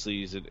him. Obviously,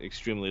 he's an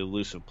extremely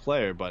elusive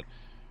player, but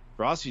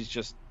Rossi's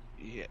just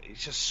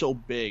so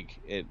big.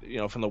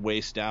 From the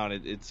waist down,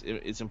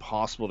 it's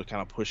impossible to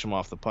kind of push him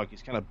off the puck.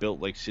 He's kind of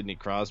built like Sidney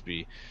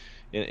Crosby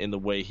in the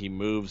way he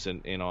moves,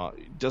 and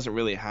doesn't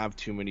really have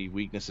too many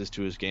weaknesses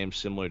to his game,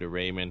 similar to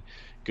Raymond.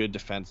 Good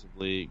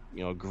defensively,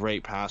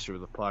 great passer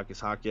of the puck. His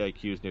hockey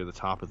IQ is near the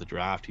top of the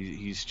draft.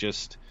 He's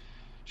just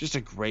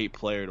a great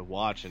player to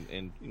watch,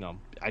 and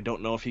I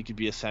don't know if he could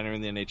be a center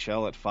in the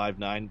NHL at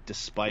 5'9",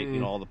 despite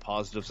all the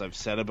positives I've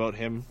said about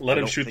him. Let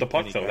him shoot the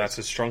puck, though. That's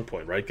his strong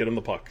point, right? Get him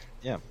the puck.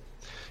 Yeah.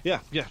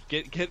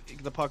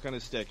 Get the puck on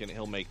his stick, and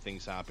he'll make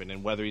things happen.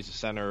 And whether he's a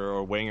center or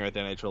a winger at the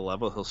NHL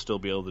level, he'll still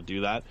be able to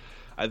do that.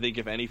 I think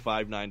if any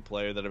 5'9"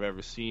 player that I've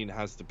ever seen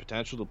has the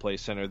potential to play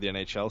center of the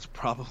NHL, it's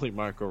probably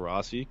Marco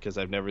Rossi, because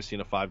I've never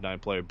seen a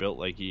 5'9" player built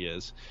like he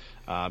is.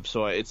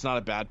 So it's not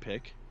a bad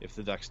pick if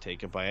the Ducks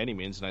take it by any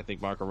means, and I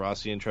think Marco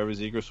Rossi and Trevor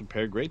Zegras would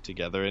pair great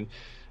together. And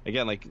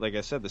again, like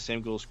I said, the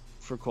same goes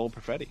for Cole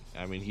Perfetti.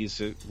 I mean, he's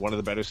one of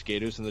the better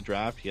skaters in the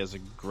draft. He has a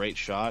great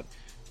shot.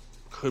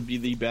 Could be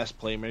the best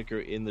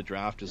playmaker in the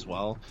draft as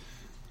well.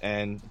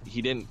 And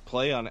he didn't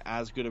play on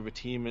as good of a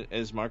team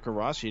as Marco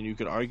Rossi, and you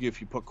could argue if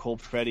you put Cole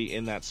Perfetti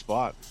in that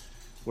spot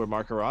where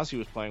Marco Rossi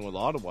was playing with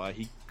Ottawa,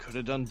 he could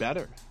have done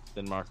better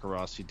than Marco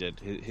Rossi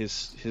did.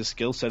 His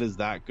skill set is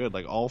that good.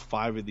 Like, all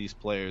 5 of these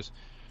players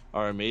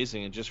are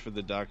amazing, and just for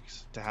the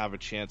Ducks to have a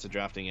chance of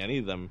drafting any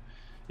of them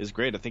is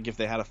great. I think if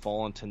they had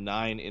fallen to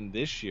 9 in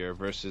this year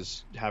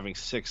versus having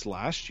 6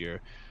 last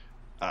year,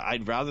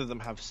 I'd rather them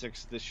have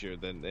 6 this year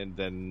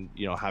than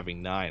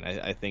having 9.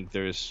 I think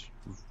there's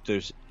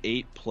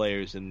 8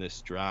 players in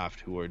this draft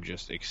who are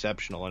just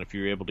exceptional, and if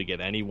you're able to get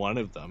any one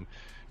of them,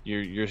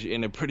 you're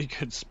in a pretty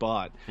good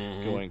spot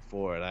going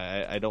forward.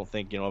 I don't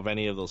think of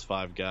any of those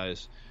 5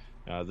 guys,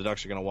 the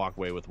Ducks are going to walk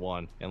away with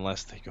one,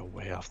 unless they go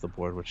way off the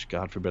board, which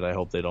God forbid. I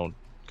hope they don't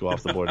go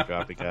off the board and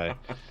draft a guy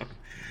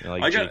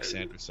like Jake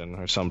Sanderson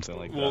or something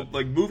like that. Well,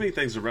 like, moving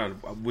things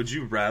around, would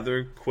you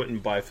rather Quinton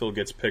Byfield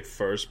gets picked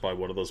first by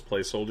one of those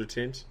placeholder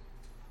teams,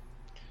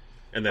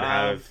 and then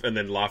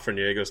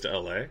Lafreniere goes to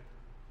LA?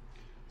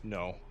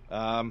 No,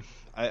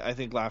 I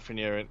think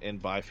Lafreniere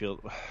and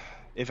Byfield.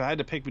 If I had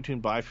to pick between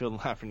Byfield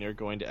and Lafreniere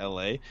going to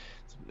LA,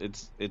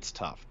 it's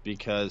tough,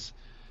 because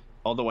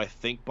although I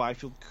think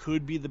Byfield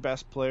could be the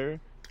best player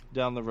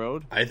down the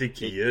road. I think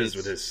he is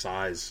with his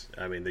size.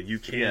 I mean, you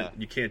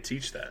can't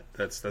teach that.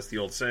 That's the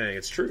old saying.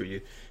 It's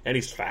true. And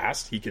he's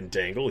fast. He can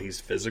dangle. He's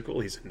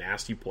physical. He's a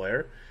nasty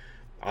player.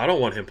 I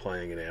don't want him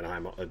playing in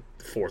Anaheim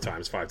 4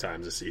 times, 5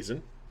 times a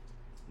season.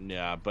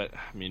 Yeah, but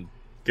I mean,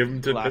 give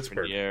him to Lafreniere.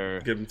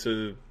 Pittsburgh. Give him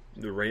to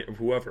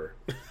whoever.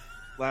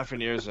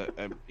 Lafreniere's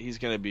he's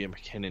going to be a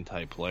McKinnon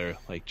type player.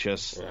 Like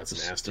just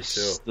that's nasty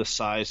too. The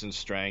size and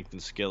strength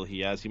and skill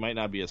he has. He might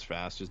not be as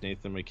fast as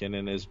Nathan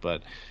McKinnon is,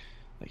 but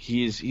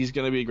he's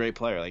going to be a great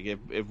player. Like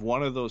if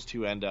one of those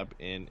two end up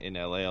in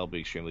LA, I'll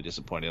be extremely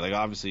disappointed. Like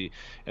obviously,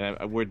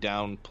 and we're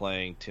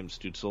downplaying Tim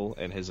Stützle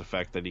and his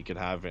effect that he could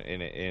have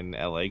in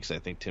LA, because I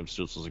think Tim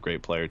Stützle's a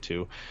great player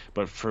too.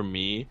 But for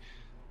me,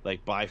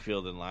 like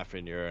Byfield and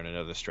Lafreniere are in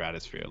another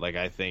stratosphere. Like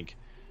I think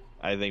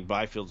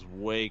Byfield's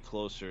way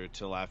closer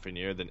to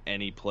Lafreniere than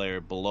any player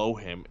below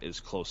him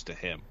is close to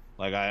him.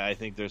 Like I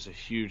think there's a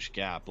huge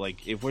gap.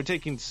 Like if we're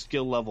taking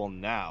skill level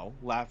now,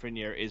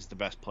 Lafreniere is the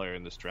best player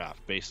in this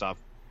draft based off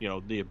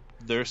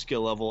their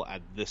skill level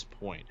at this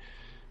point.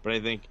 But I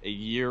think a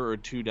year or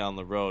two down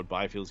the road,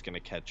 Byfield's going to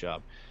catch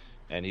up,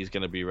 and he's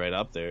going to be right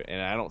up there. And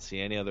I don't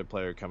see any other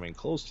player coming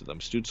close to them.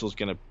 Stützle's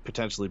going to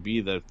potentially be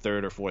the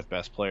 3rd or 4th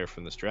best player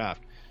from this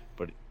draft,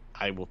 but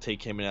I will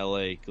take him in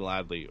LA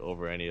gladly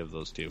over any of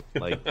those two.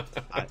 Like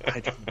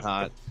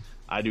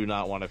I do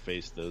not want to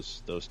face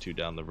those two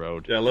down the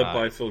road. Yeah, let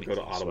Byfield go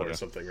to Ottawa or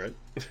something, right?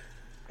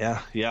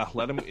 Yeah,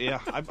 let him. Yeah,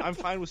 I'm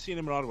fine with seeing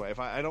him in Ottawa. If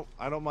I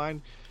don't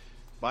mind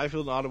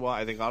Byfield in Ottawa.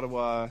 I think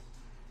Ottawa,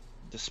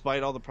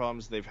 despite all the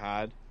problems they've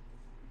had,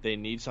 they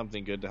need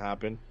something good to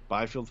happen.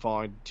 Byfield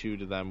falling to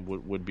them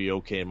would be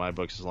okay in my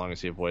books as long as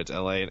he avoids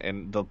LA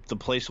and the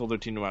placeholder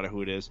team, no matter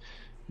who it is.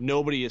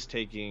 Nobody is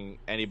taking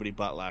anybody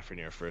but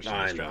Lafreniere first.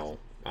 I know.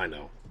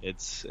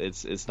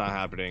 It's not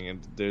happening, and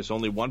there's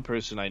only one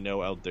person I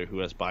know out there who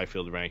has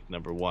Byfield ranked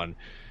number 1,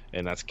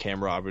 and that's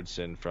Cam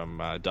Robertson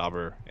from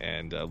Dauber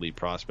and Elite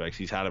Prospects.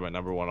 He's had him at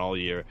number 1 all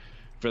year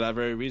for that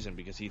very reason,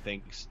 because he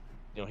thinks,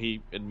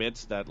 he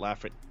admits that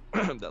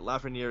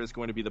Lafreniere is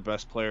going to be the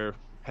best player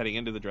heading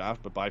into the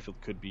draft, but Byfield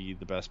could be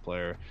the best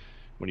player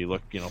when you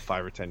look,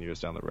 5 or 10 years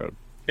down the road.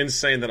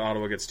 Insane that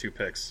Ottawa gets 2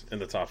 picks in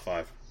the top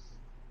 5.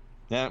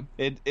 Yeah,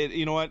 it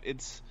you know what?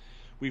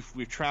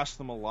 We've trashed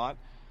them a lot,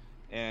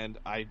 and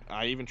I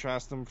even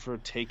trashed them for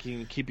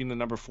keeping the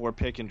number 4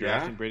 pick and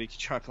drafting Brady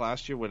Tkachuk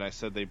last year, when I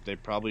said they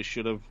probably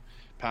should have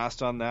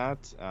passed on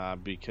that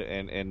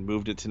and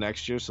moved it to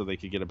next year so they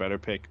could get a better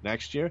pick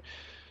next year.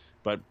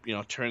 But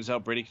turns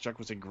out Brady Tkachuk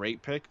was a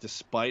great pick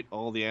despite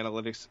all the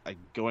analytics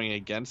going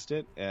against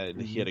it.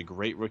 He had a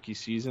great rookie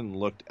season,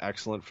 looked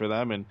excellent for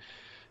them, and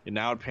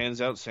now it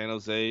pans out San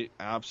Jose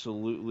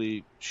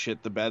absolutely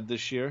shit the bed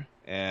this year,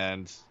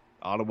 and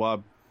Ottawa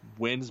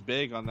wins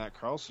big on that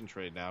Karlsson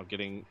trade now,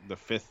 getting the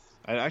 5th.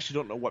 I actually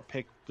don't know what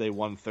pick they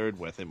won 3rd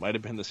with. It might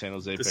have been the San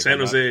Jose pick.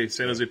 The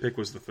San Jose pick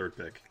was the 3rd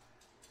pick.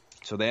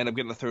 So they end up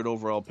getting the 3rd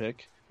overall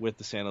pick with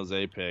the San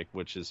Jose pick,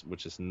 which is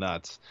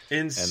nuts.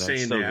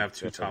 Insane they have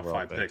 2 top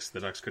 5 picks. The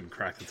Ducks couldn't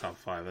crack the top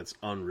 5. That's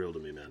unreal to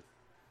me, man.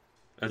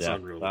 That's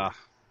unreal to me.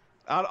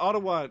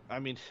 Ottawa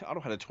had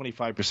a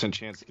 25%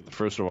 chance to get the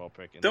 1st overall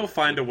pick. They'll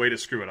find a way to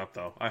screw it up,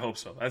 though. I hope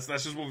so. That's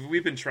just what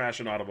we've been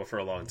trashing Ottawa for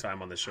a long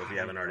time on this show. If you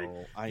haven't already,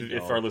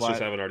 if our listeners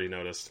haven't already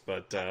noticed,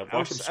 but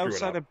watch them screw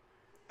it up.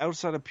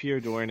 Outside of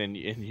Pierre Dorion and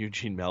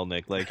Eugene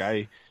Melnyk, like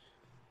I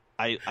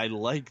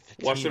like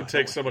the watch team. them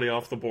take somebody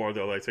off the board.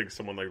 They'll take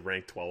someone like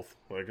ranked 12th.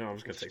 Like, I'm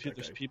just gonna take that guy.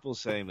 There's people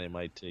saying they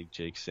might take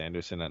Jake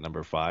Sanderson at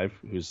number 5,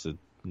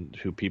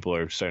 who people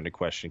are starting to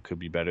question could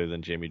be better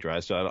than Jamie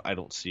Drysdale. I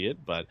don't see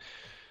it, but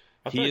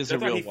I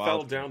thought he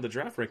fell down the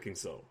draft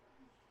rankings, though.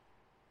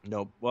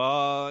 No,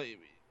 well,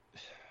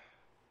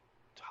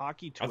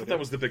 hockey Twitter. I thought that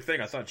was the big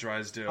thing. I thought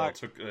Drysdale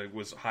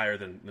was higher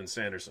than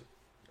Sanderson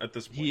at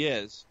this point.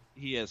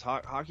 He is.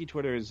 Hockey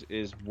Twitter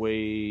is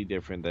way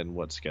different than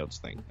what scouts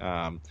think.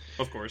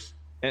 Of course.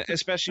 And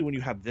especially when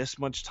you have this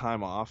much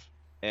time off.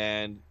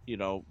 And,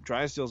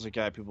 Drysdale's a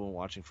guy people have been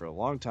watching for a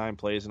long time,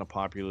 plays in a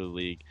popular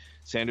league.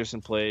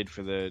 Sanderson played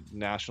for the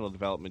National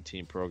Development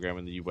Team program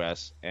in the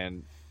U.S.,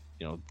 and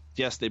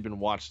yes, they've been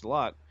watched a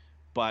lot,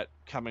 but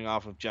coming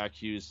off of Jack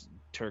Hughes,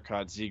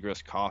 Turcotte,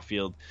 Zegras,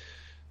 Caulfield,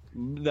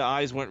 the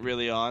eyes weren't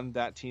really on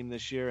that team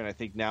this year. And I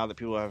think now that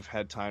people have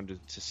had time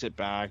to sit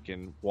back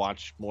and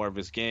watch more of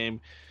his game,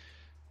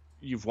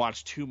 you've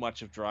watched too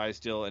much of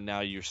Drysdale, and now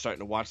you're starting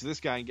to watch this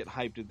guy and get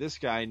hyped at this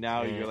guy.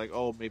 Now you're like,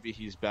 oh, maybe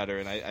he's better.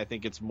 And I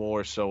think it's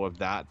more so of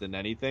that than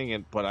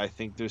anything. But I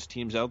think there's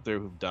teams out there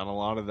who've done a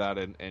lot of that,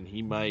 and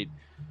he might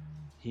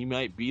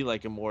be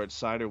like a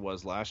Moritz Seider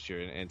was last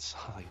year, and it's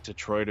like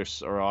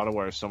Detroit or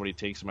Ottawa or somebody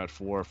takes him at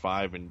 4 or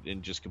 5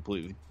 and just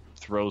completely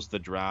throws the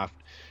draft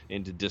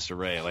into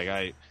disarray.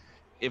 Like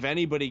if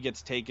anybody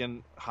gets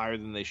taken higher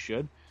than they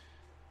should,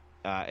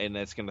 and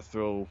that's going to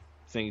throw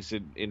things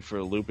in for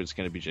a loop, it's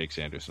going to be Jake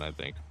Sanderson, I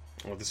think.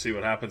 We'll have to see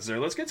what happens there.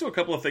 Let's get to a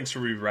couple of things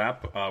before we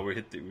wrap.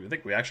 I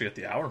think we actually hit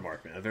the hour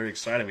mark, man. Very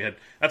exciting.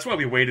 That's why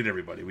we waited,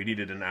 everybody. We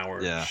needed an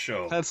hour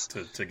show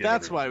to get.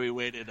 That's why we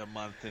waited a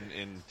month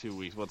in 2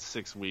 weeks.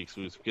 6 weeks?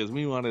 Because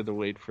we wanted to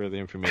wait for the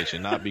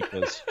information, not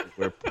because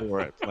we're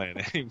poor at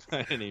planning.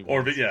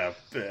 Or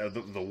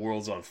the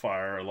world's on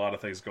fire. A lot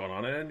of things going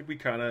on, and we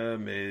kind of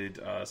made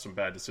some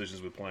bad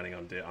decisions with planning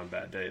on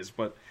bad days.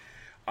 But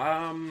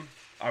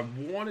I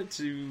wanted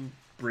to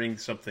bring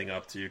something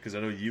up to you because I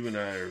know you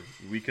and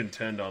we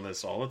contend on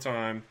this all the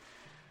time.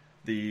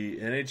 The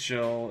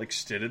NHL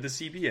extended the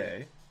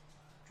CBA,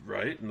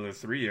 right? Another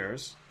 3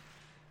 years,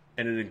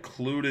 and it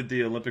included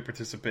the Olympic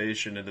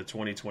participation in the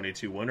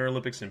 2022 Winter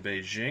Olympics in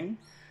Beijing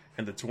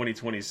and the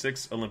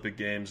 2026 Olympic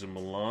Games in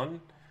Milan.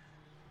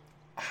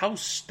 How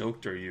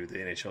stoked are you the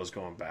NHL is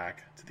going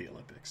back to the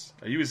Olympics?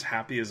 Are you as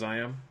happy as I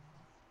am?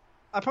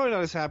 I'm probably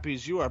not as happy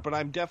as you are, but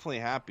I'm definitely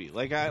happy.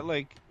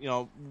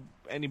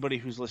 Anybody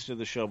who's listened to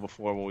the show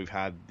before when we've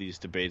had these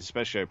debates,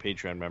 especially our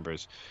Patreon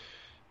members,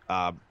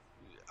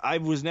 I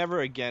was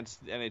never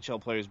against NHL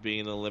players being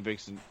in the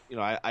Olympics, and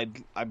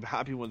I'm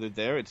happy when they're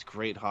there. It's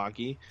great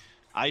hockey.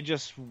 I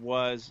just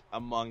was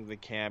among the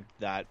camp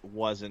that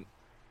wasn't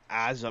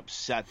as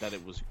upset that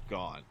it was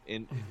gone.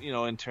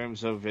 In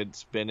terms of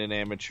it's been an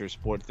amateur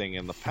sport thing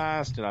in the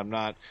past, and I'm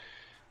not.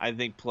 I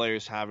think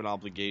players have an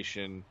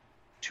obligation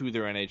to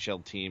their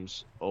NHL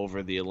teams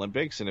over the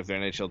Olympics, and if their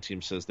NHL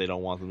team says they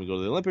don't want them to go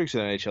to the Olympics,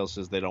 and the NHL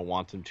says they don't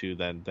want them to,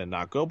 then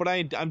not go. But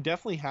I'm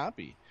definitely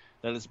happy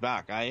that it's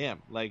back. I am.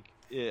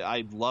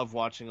 I love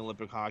watching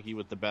Olympic hockey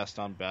with the best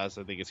on best.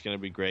 I think it's going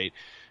to be great.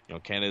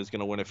 Canada's going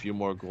to win a few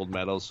more gold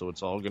medals, so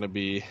it's all going to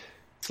be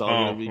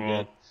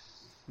good.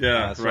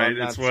 Yeah, right.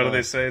 It's what do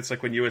they say? It's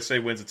like when USA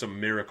wins, it's a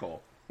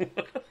miracle.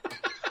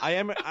 I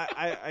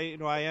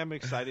am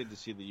excited to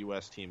see the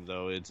U.S. team,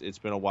 though. It's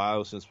been a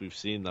while since we've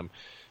seen them.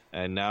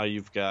 And now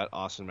you've got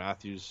Austin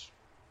Matthews,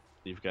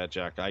 you've got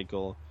Jack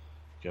Eichel,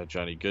 you've got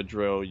Johnny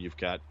Gaudreau, you've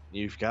got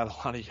a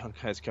lot of young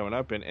guys coming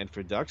up, and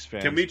for Ducks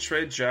fans, can we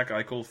trade Jack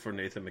Eichel for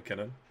Nathan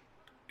McKinnon?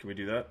 Can we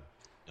do that?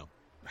 No.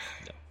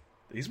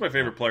 He's my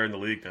favorite player in the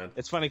league, man.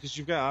 It's funny because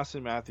you've got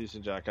Austin Matthews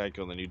and Jack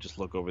Eichel, and then you just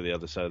look over the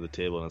other side of the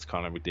table, and it's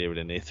Connor McDavid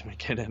and Nathan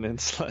McKinnon, and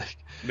it's like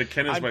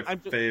McKinnon's my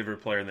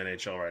favorite player in the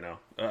NHL right now.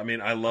 I mean,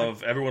 I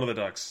love every one of the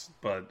Ducks,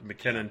 but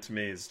McKinnon to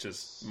me is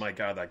just, my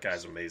God, that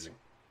guy's amazing.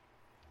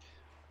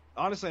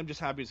 Honestly, I'm just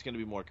happy it's going to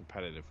be more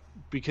competitive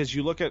because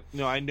you look at,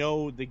 I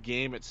know the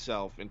game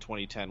itself in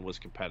 2010 was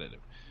competitive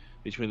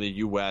between the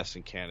U.S.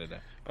 and Canada.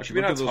 Should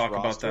we not talk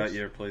about that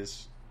year,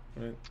 please?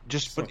 Right?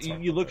 But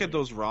you look at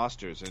those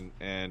rosters,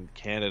 and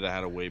Canada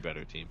had a way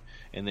better team,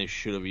 and they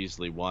should have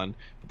easily won,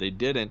 but they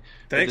didn't.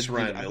 Thanks,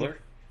 Ryan Miller.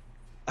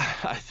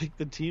 I think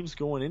the teams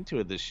going into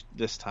it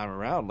this time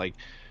around,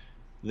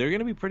 they're going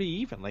to be pretty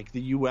even.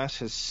 The U.S.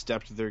 has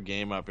stepped their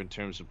game up in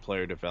terms of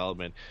player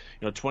development.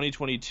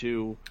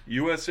 2022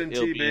 USNT,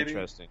 it'll be baby.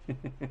 Interesting.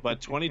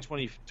 But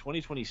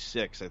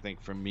 2026, I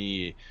think for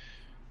me,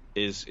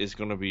 is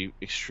going to be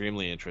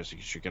extremely interesting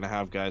because you're going to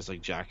have guys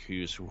like Jack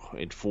Hughes who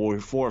in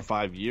 4 or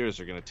 5 years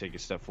are going to take a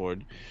step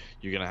forward.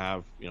 You're going to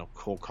have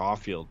Cole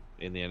Caulfield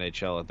in the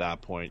NHL at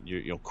that point.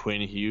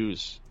 Quinn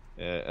Hughes.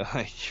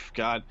 You've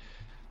got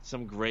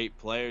some great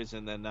players,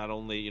 and then not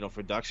only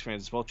for Ducks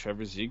fans as well,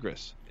 Trevor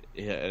Zegras.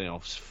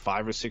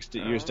 5 or 6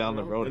 years down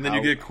the road, and then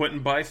you get Quentin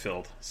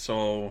Byfield.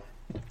 So,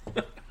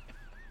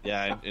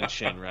 yeah, and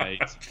Shane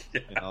Wright,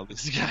 and all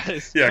these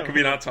guys. Yeah, can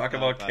we not talk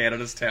about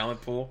Canada's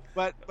talent pool?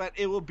 But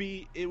it will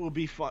be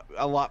fun,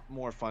 a lot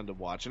more fun to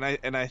watch, and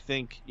I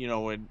think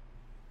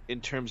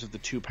in terms of the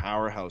two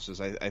powerhouses,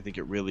 I think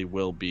it really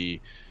will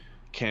be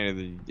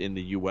Canada in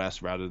the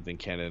U.S. rather than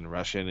Canada and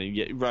Russia, and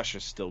yet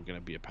Russia's still going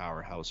to be a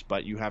powerhouse.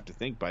 But you have to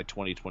think by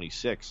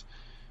 2026,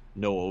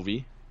 no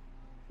Ovi.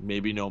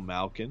 Maybe no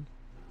Malkin.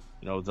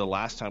 The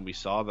last time we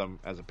saw them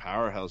as a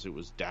powerhouse, it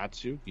was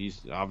Datsuk.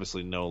 He's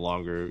obviously no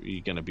longer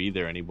going to be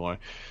there anymore.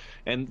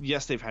 And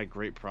yes, they've had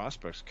great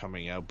prospects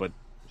coming out, but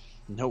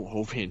no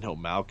Ovi and no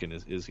Malkin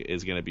is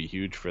going to be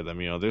huge for them.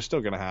 They're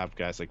still going to have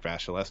guys like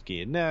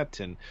Vasilevsky in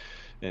net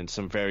and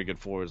some very good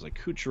forwards like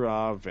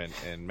Kucherov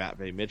and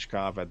Matvei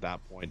Michkov at that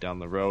point down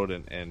the road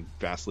and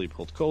Vasily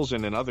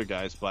Podkolzin and other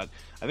guys. But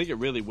I think it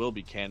really will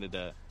be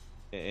Canada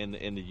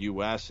in the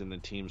U.S. and the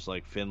teams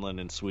like Finland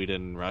and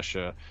Sweden and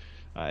Russia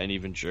and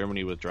even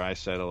Germany with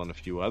Draisaitl and a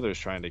few others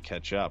trying to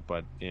catch up.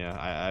 But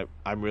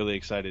I'm really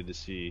excited to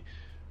see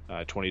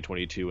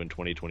 2022 and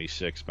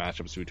 2026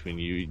 matchups between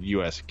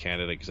U.S. and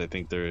Canada because I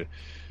think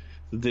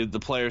the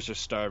players are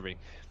starving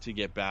to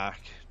get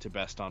back to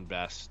best on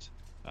best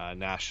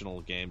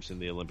national games in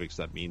the Olympics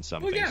that mean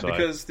something. Well, yeah,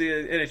 because the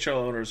NHL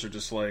owners are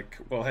just like,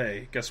 well,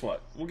 hey, guess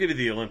what? We'll give you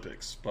the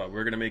Olympics, but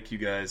we're going to make you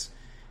guys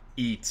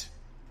eat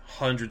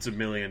hundreds of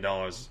millions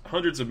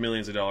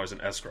of dollars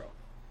in escrow.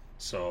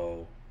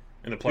 So,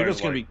 and the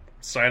players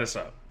sign us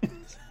up.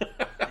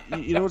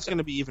 What's going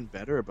to be even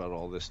better about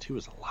all this too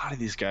is a lot of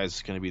these guys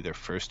is going to be their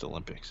first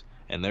Olympics,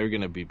 and they're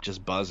going to be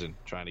just buzzing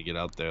trying to get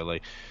out there.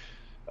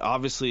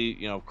 obviously,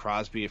 you know,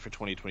 Crosby for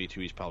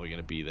 2022, he's probably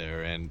going to be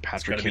there, and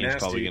Patrick Kane's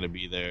probably going to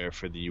be there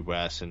for the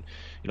U.S. And,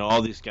 you know,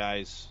 all these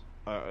guys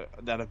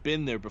that have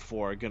been there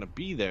before are going to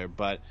be there,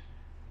 but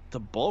the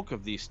bulk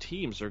of these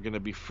teams are going to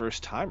be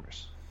first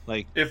timers.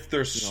 Like, if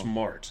they're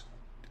smart,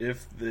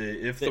 if the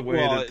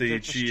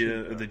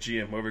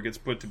GM, whoever gets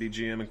put to be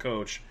GM and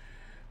coach,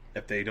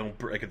 if they don't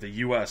break, if the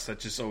U.S., that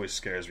just always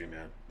scares me,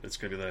 man. It's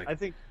going to be like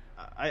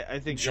I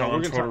think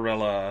John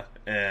Tortorella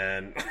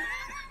and.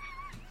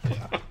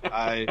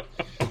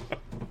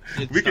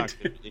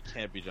 It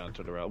can't be John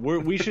Tortorella.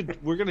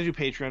 We're gonna do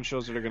Patreon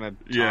shows that are gonna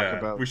talk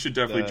about. We should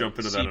definitely jump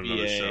into that on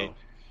another show.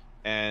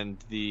 And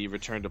the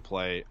return to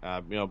play.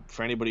 You know,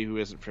 for anybody who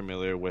isn't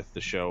familiar with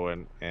the show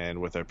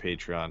and with our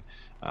Patreon,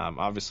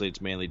 obviously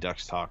it's mainly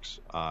Ducks Talks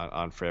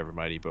on Forever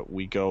Mighty, but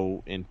we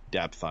go in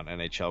depth on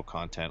NHL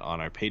content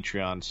on our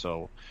Patreon.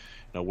 So,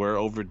 you know, we're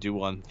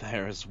overdue on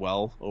there as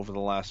well over the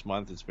last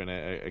month. It's been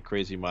a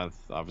crazy month,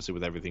 obviously,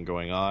 with everything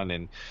going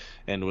on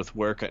and with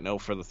work. I know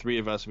for the three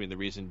of us, I mean, the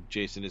reason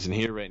Jason isn't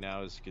here right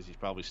now is because he's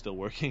probably still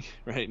working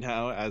right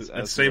now. As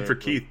same for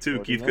Keith,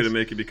 too. Keith couldn't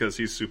make it because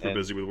he's super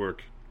busy with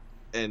work.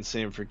 And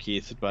same for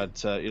Keith,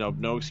 but you know,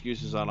 no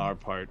excuses on our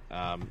part.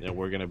 You know,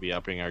 we're going to be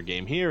upping our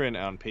game here and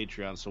on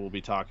Patreon, so we'll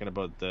be talking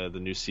about the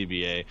new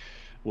CBA.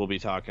 We'll be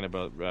talking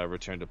about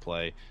return to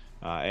play,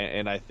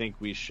 and I think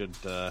we should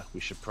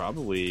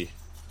probably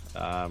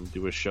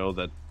do a show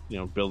that, you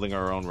know, building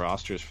our own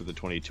rosters for the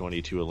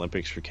 2022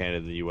 Olympics for Canada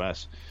and the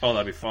U.S. Oh,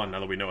 that'd be fun now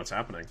that we know what's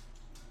happening.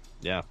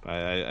 Yeah,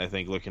 I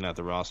think looking at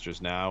the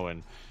rosters now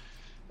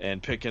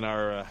and picking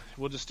our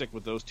we'll just stick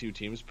with those two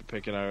teams, but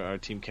picking our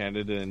Team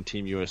Canada and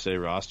Team USA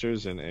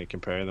rosters and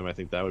comparing them, I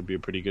think that would be a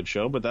pretty good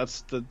show. But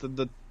that's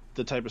the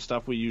type of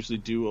stuff we usually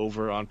do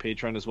over on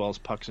Patreon, as well as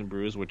Pucks and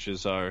Brews, which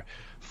is our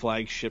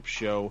flagship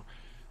show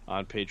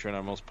on Patreon,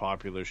 our most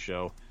popular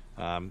show.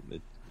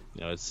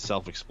 You know, it's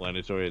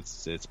self-explanatory.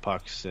 It's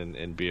pucks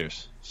and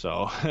beers.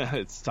 So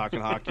it's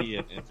talking hockey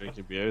and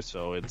drinking beer.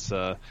 So it's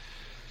a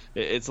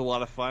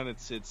lot of fun.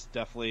 It's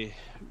definitely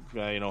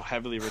you know,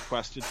 heavily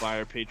requested by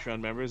our Patreon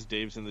members.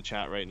 Dave's in the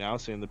chat right now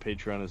saying the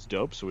Patreon is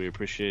dope. So we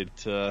appreciate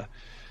the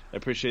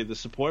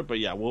support. But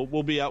yeah,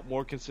 we'll be out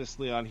more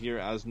consistently on here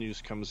as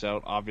news comes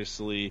out.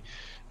 Obviously,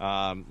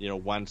 you know,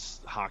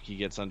 once hockey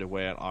gets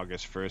underway on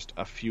August 1st,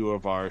 a few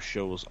of our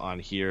shows on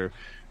here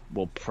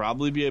will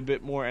probably be a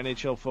bit more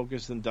NHL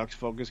focused than Ducks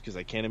focused, because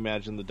I can't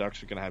imagine the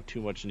Ducks are going to have too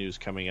much news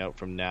coming out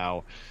from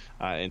now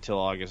until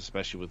August,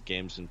 especially with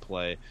games in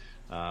play.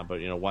 But,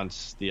 you know,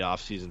 once the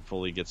offseason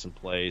fully gets in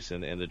place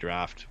and the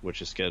draft,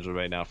 which is scheduled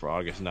right now for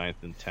August 9th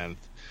and 10th,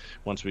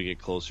 once we get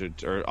closer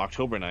to, or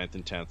October 9th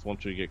and 10th,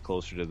 once we get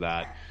closer to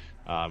that,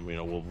 you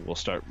know, we'll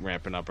start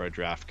ramping up our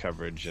draft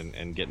coverage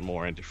and getting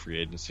more into free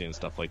agency and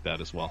stuff like that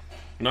as well.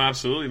 No,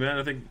 absolutely, man.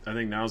 I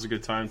think now's a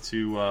good time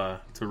to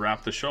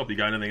wrap the show up. You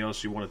got anything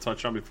else you want to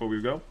touch on before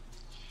we go?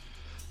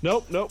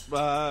 Nope.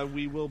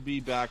 We will be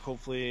back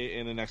hopefully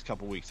in the next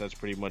couple weeks. That's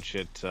pretty much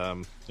it.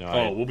 You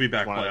know, we'll be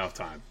back playoff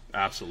time.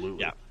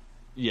 Absolutely.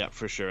 Yeah,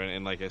 for sure.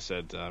 And like I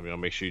said, you know,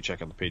 make sure you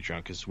check out the Patreon,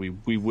 because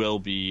we will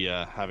be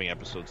having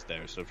episodes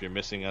there. So if you're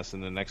missing us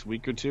in the next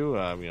week or two,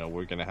 you know,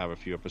 we're going to have a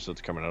few episodes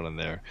coming out on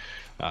there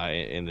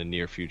in the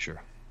near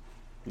future.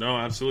 No,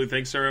 absolutely.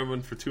 Thanks,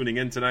 everyone, for tuning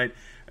in tonight.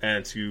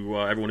 And to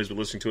everyone who's been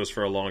listening to us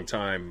for a long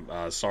time,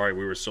 sorry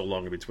we were so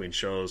long in between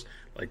shows.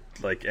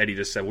 Like Eddie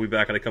just said, we'll be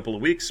back in a couple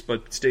of weeks,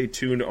 but stay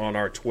tuned on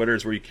our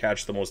Twitters where you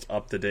catch the most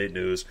up-to-date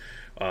news.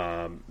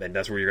 And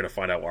that's where you're going to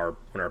find out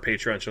when our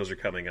Patreon shows are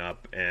coming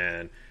up.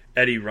 And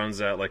Eddie runs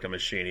that like a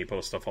machine. He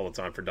posts stuff all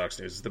the time for Ducks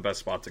News. It's the best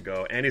spot to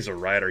go. And he's a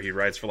writer. He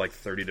writes for like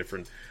 30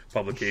 different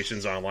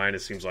publications online.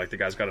 It seems like the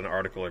guy's got an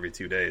article every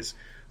 2 days.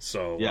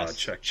 So yes.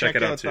 check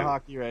it out too. The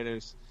Hockey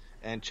Writers,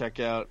 and check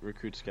out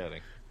Recruit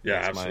Scouting. Yeah,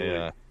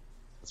 absolutely.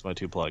 That's my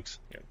two plugs.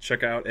 Yeah,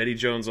 check out Eddie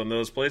Jones on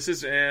those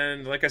places.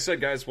 And like I said,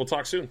 guys, we'll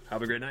talk soon.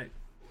 Have a great night.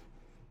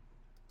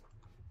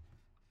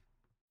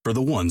 For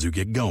the ones who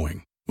get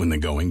going when the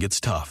going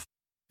gets tough,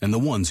 and the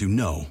ones who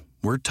know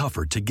we're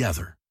tougher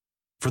together.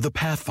 For the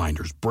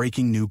Pathfinders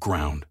breaking new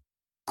ground,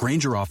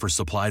 Grainger offers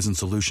supplies and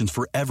solutions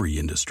for every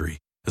industry,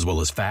 as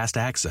well as fast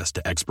access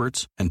to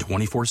experts and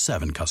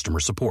 24/7 customer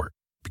support.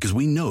 Because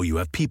we know you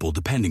have people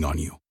depending on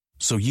you,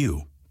 so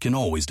you can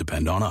always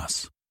depend on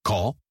us.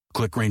 Call,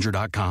 click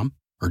Grainger.com,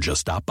 or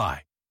just stop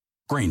by.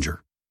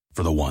 Grainger,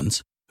 for the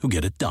ones who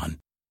get it done.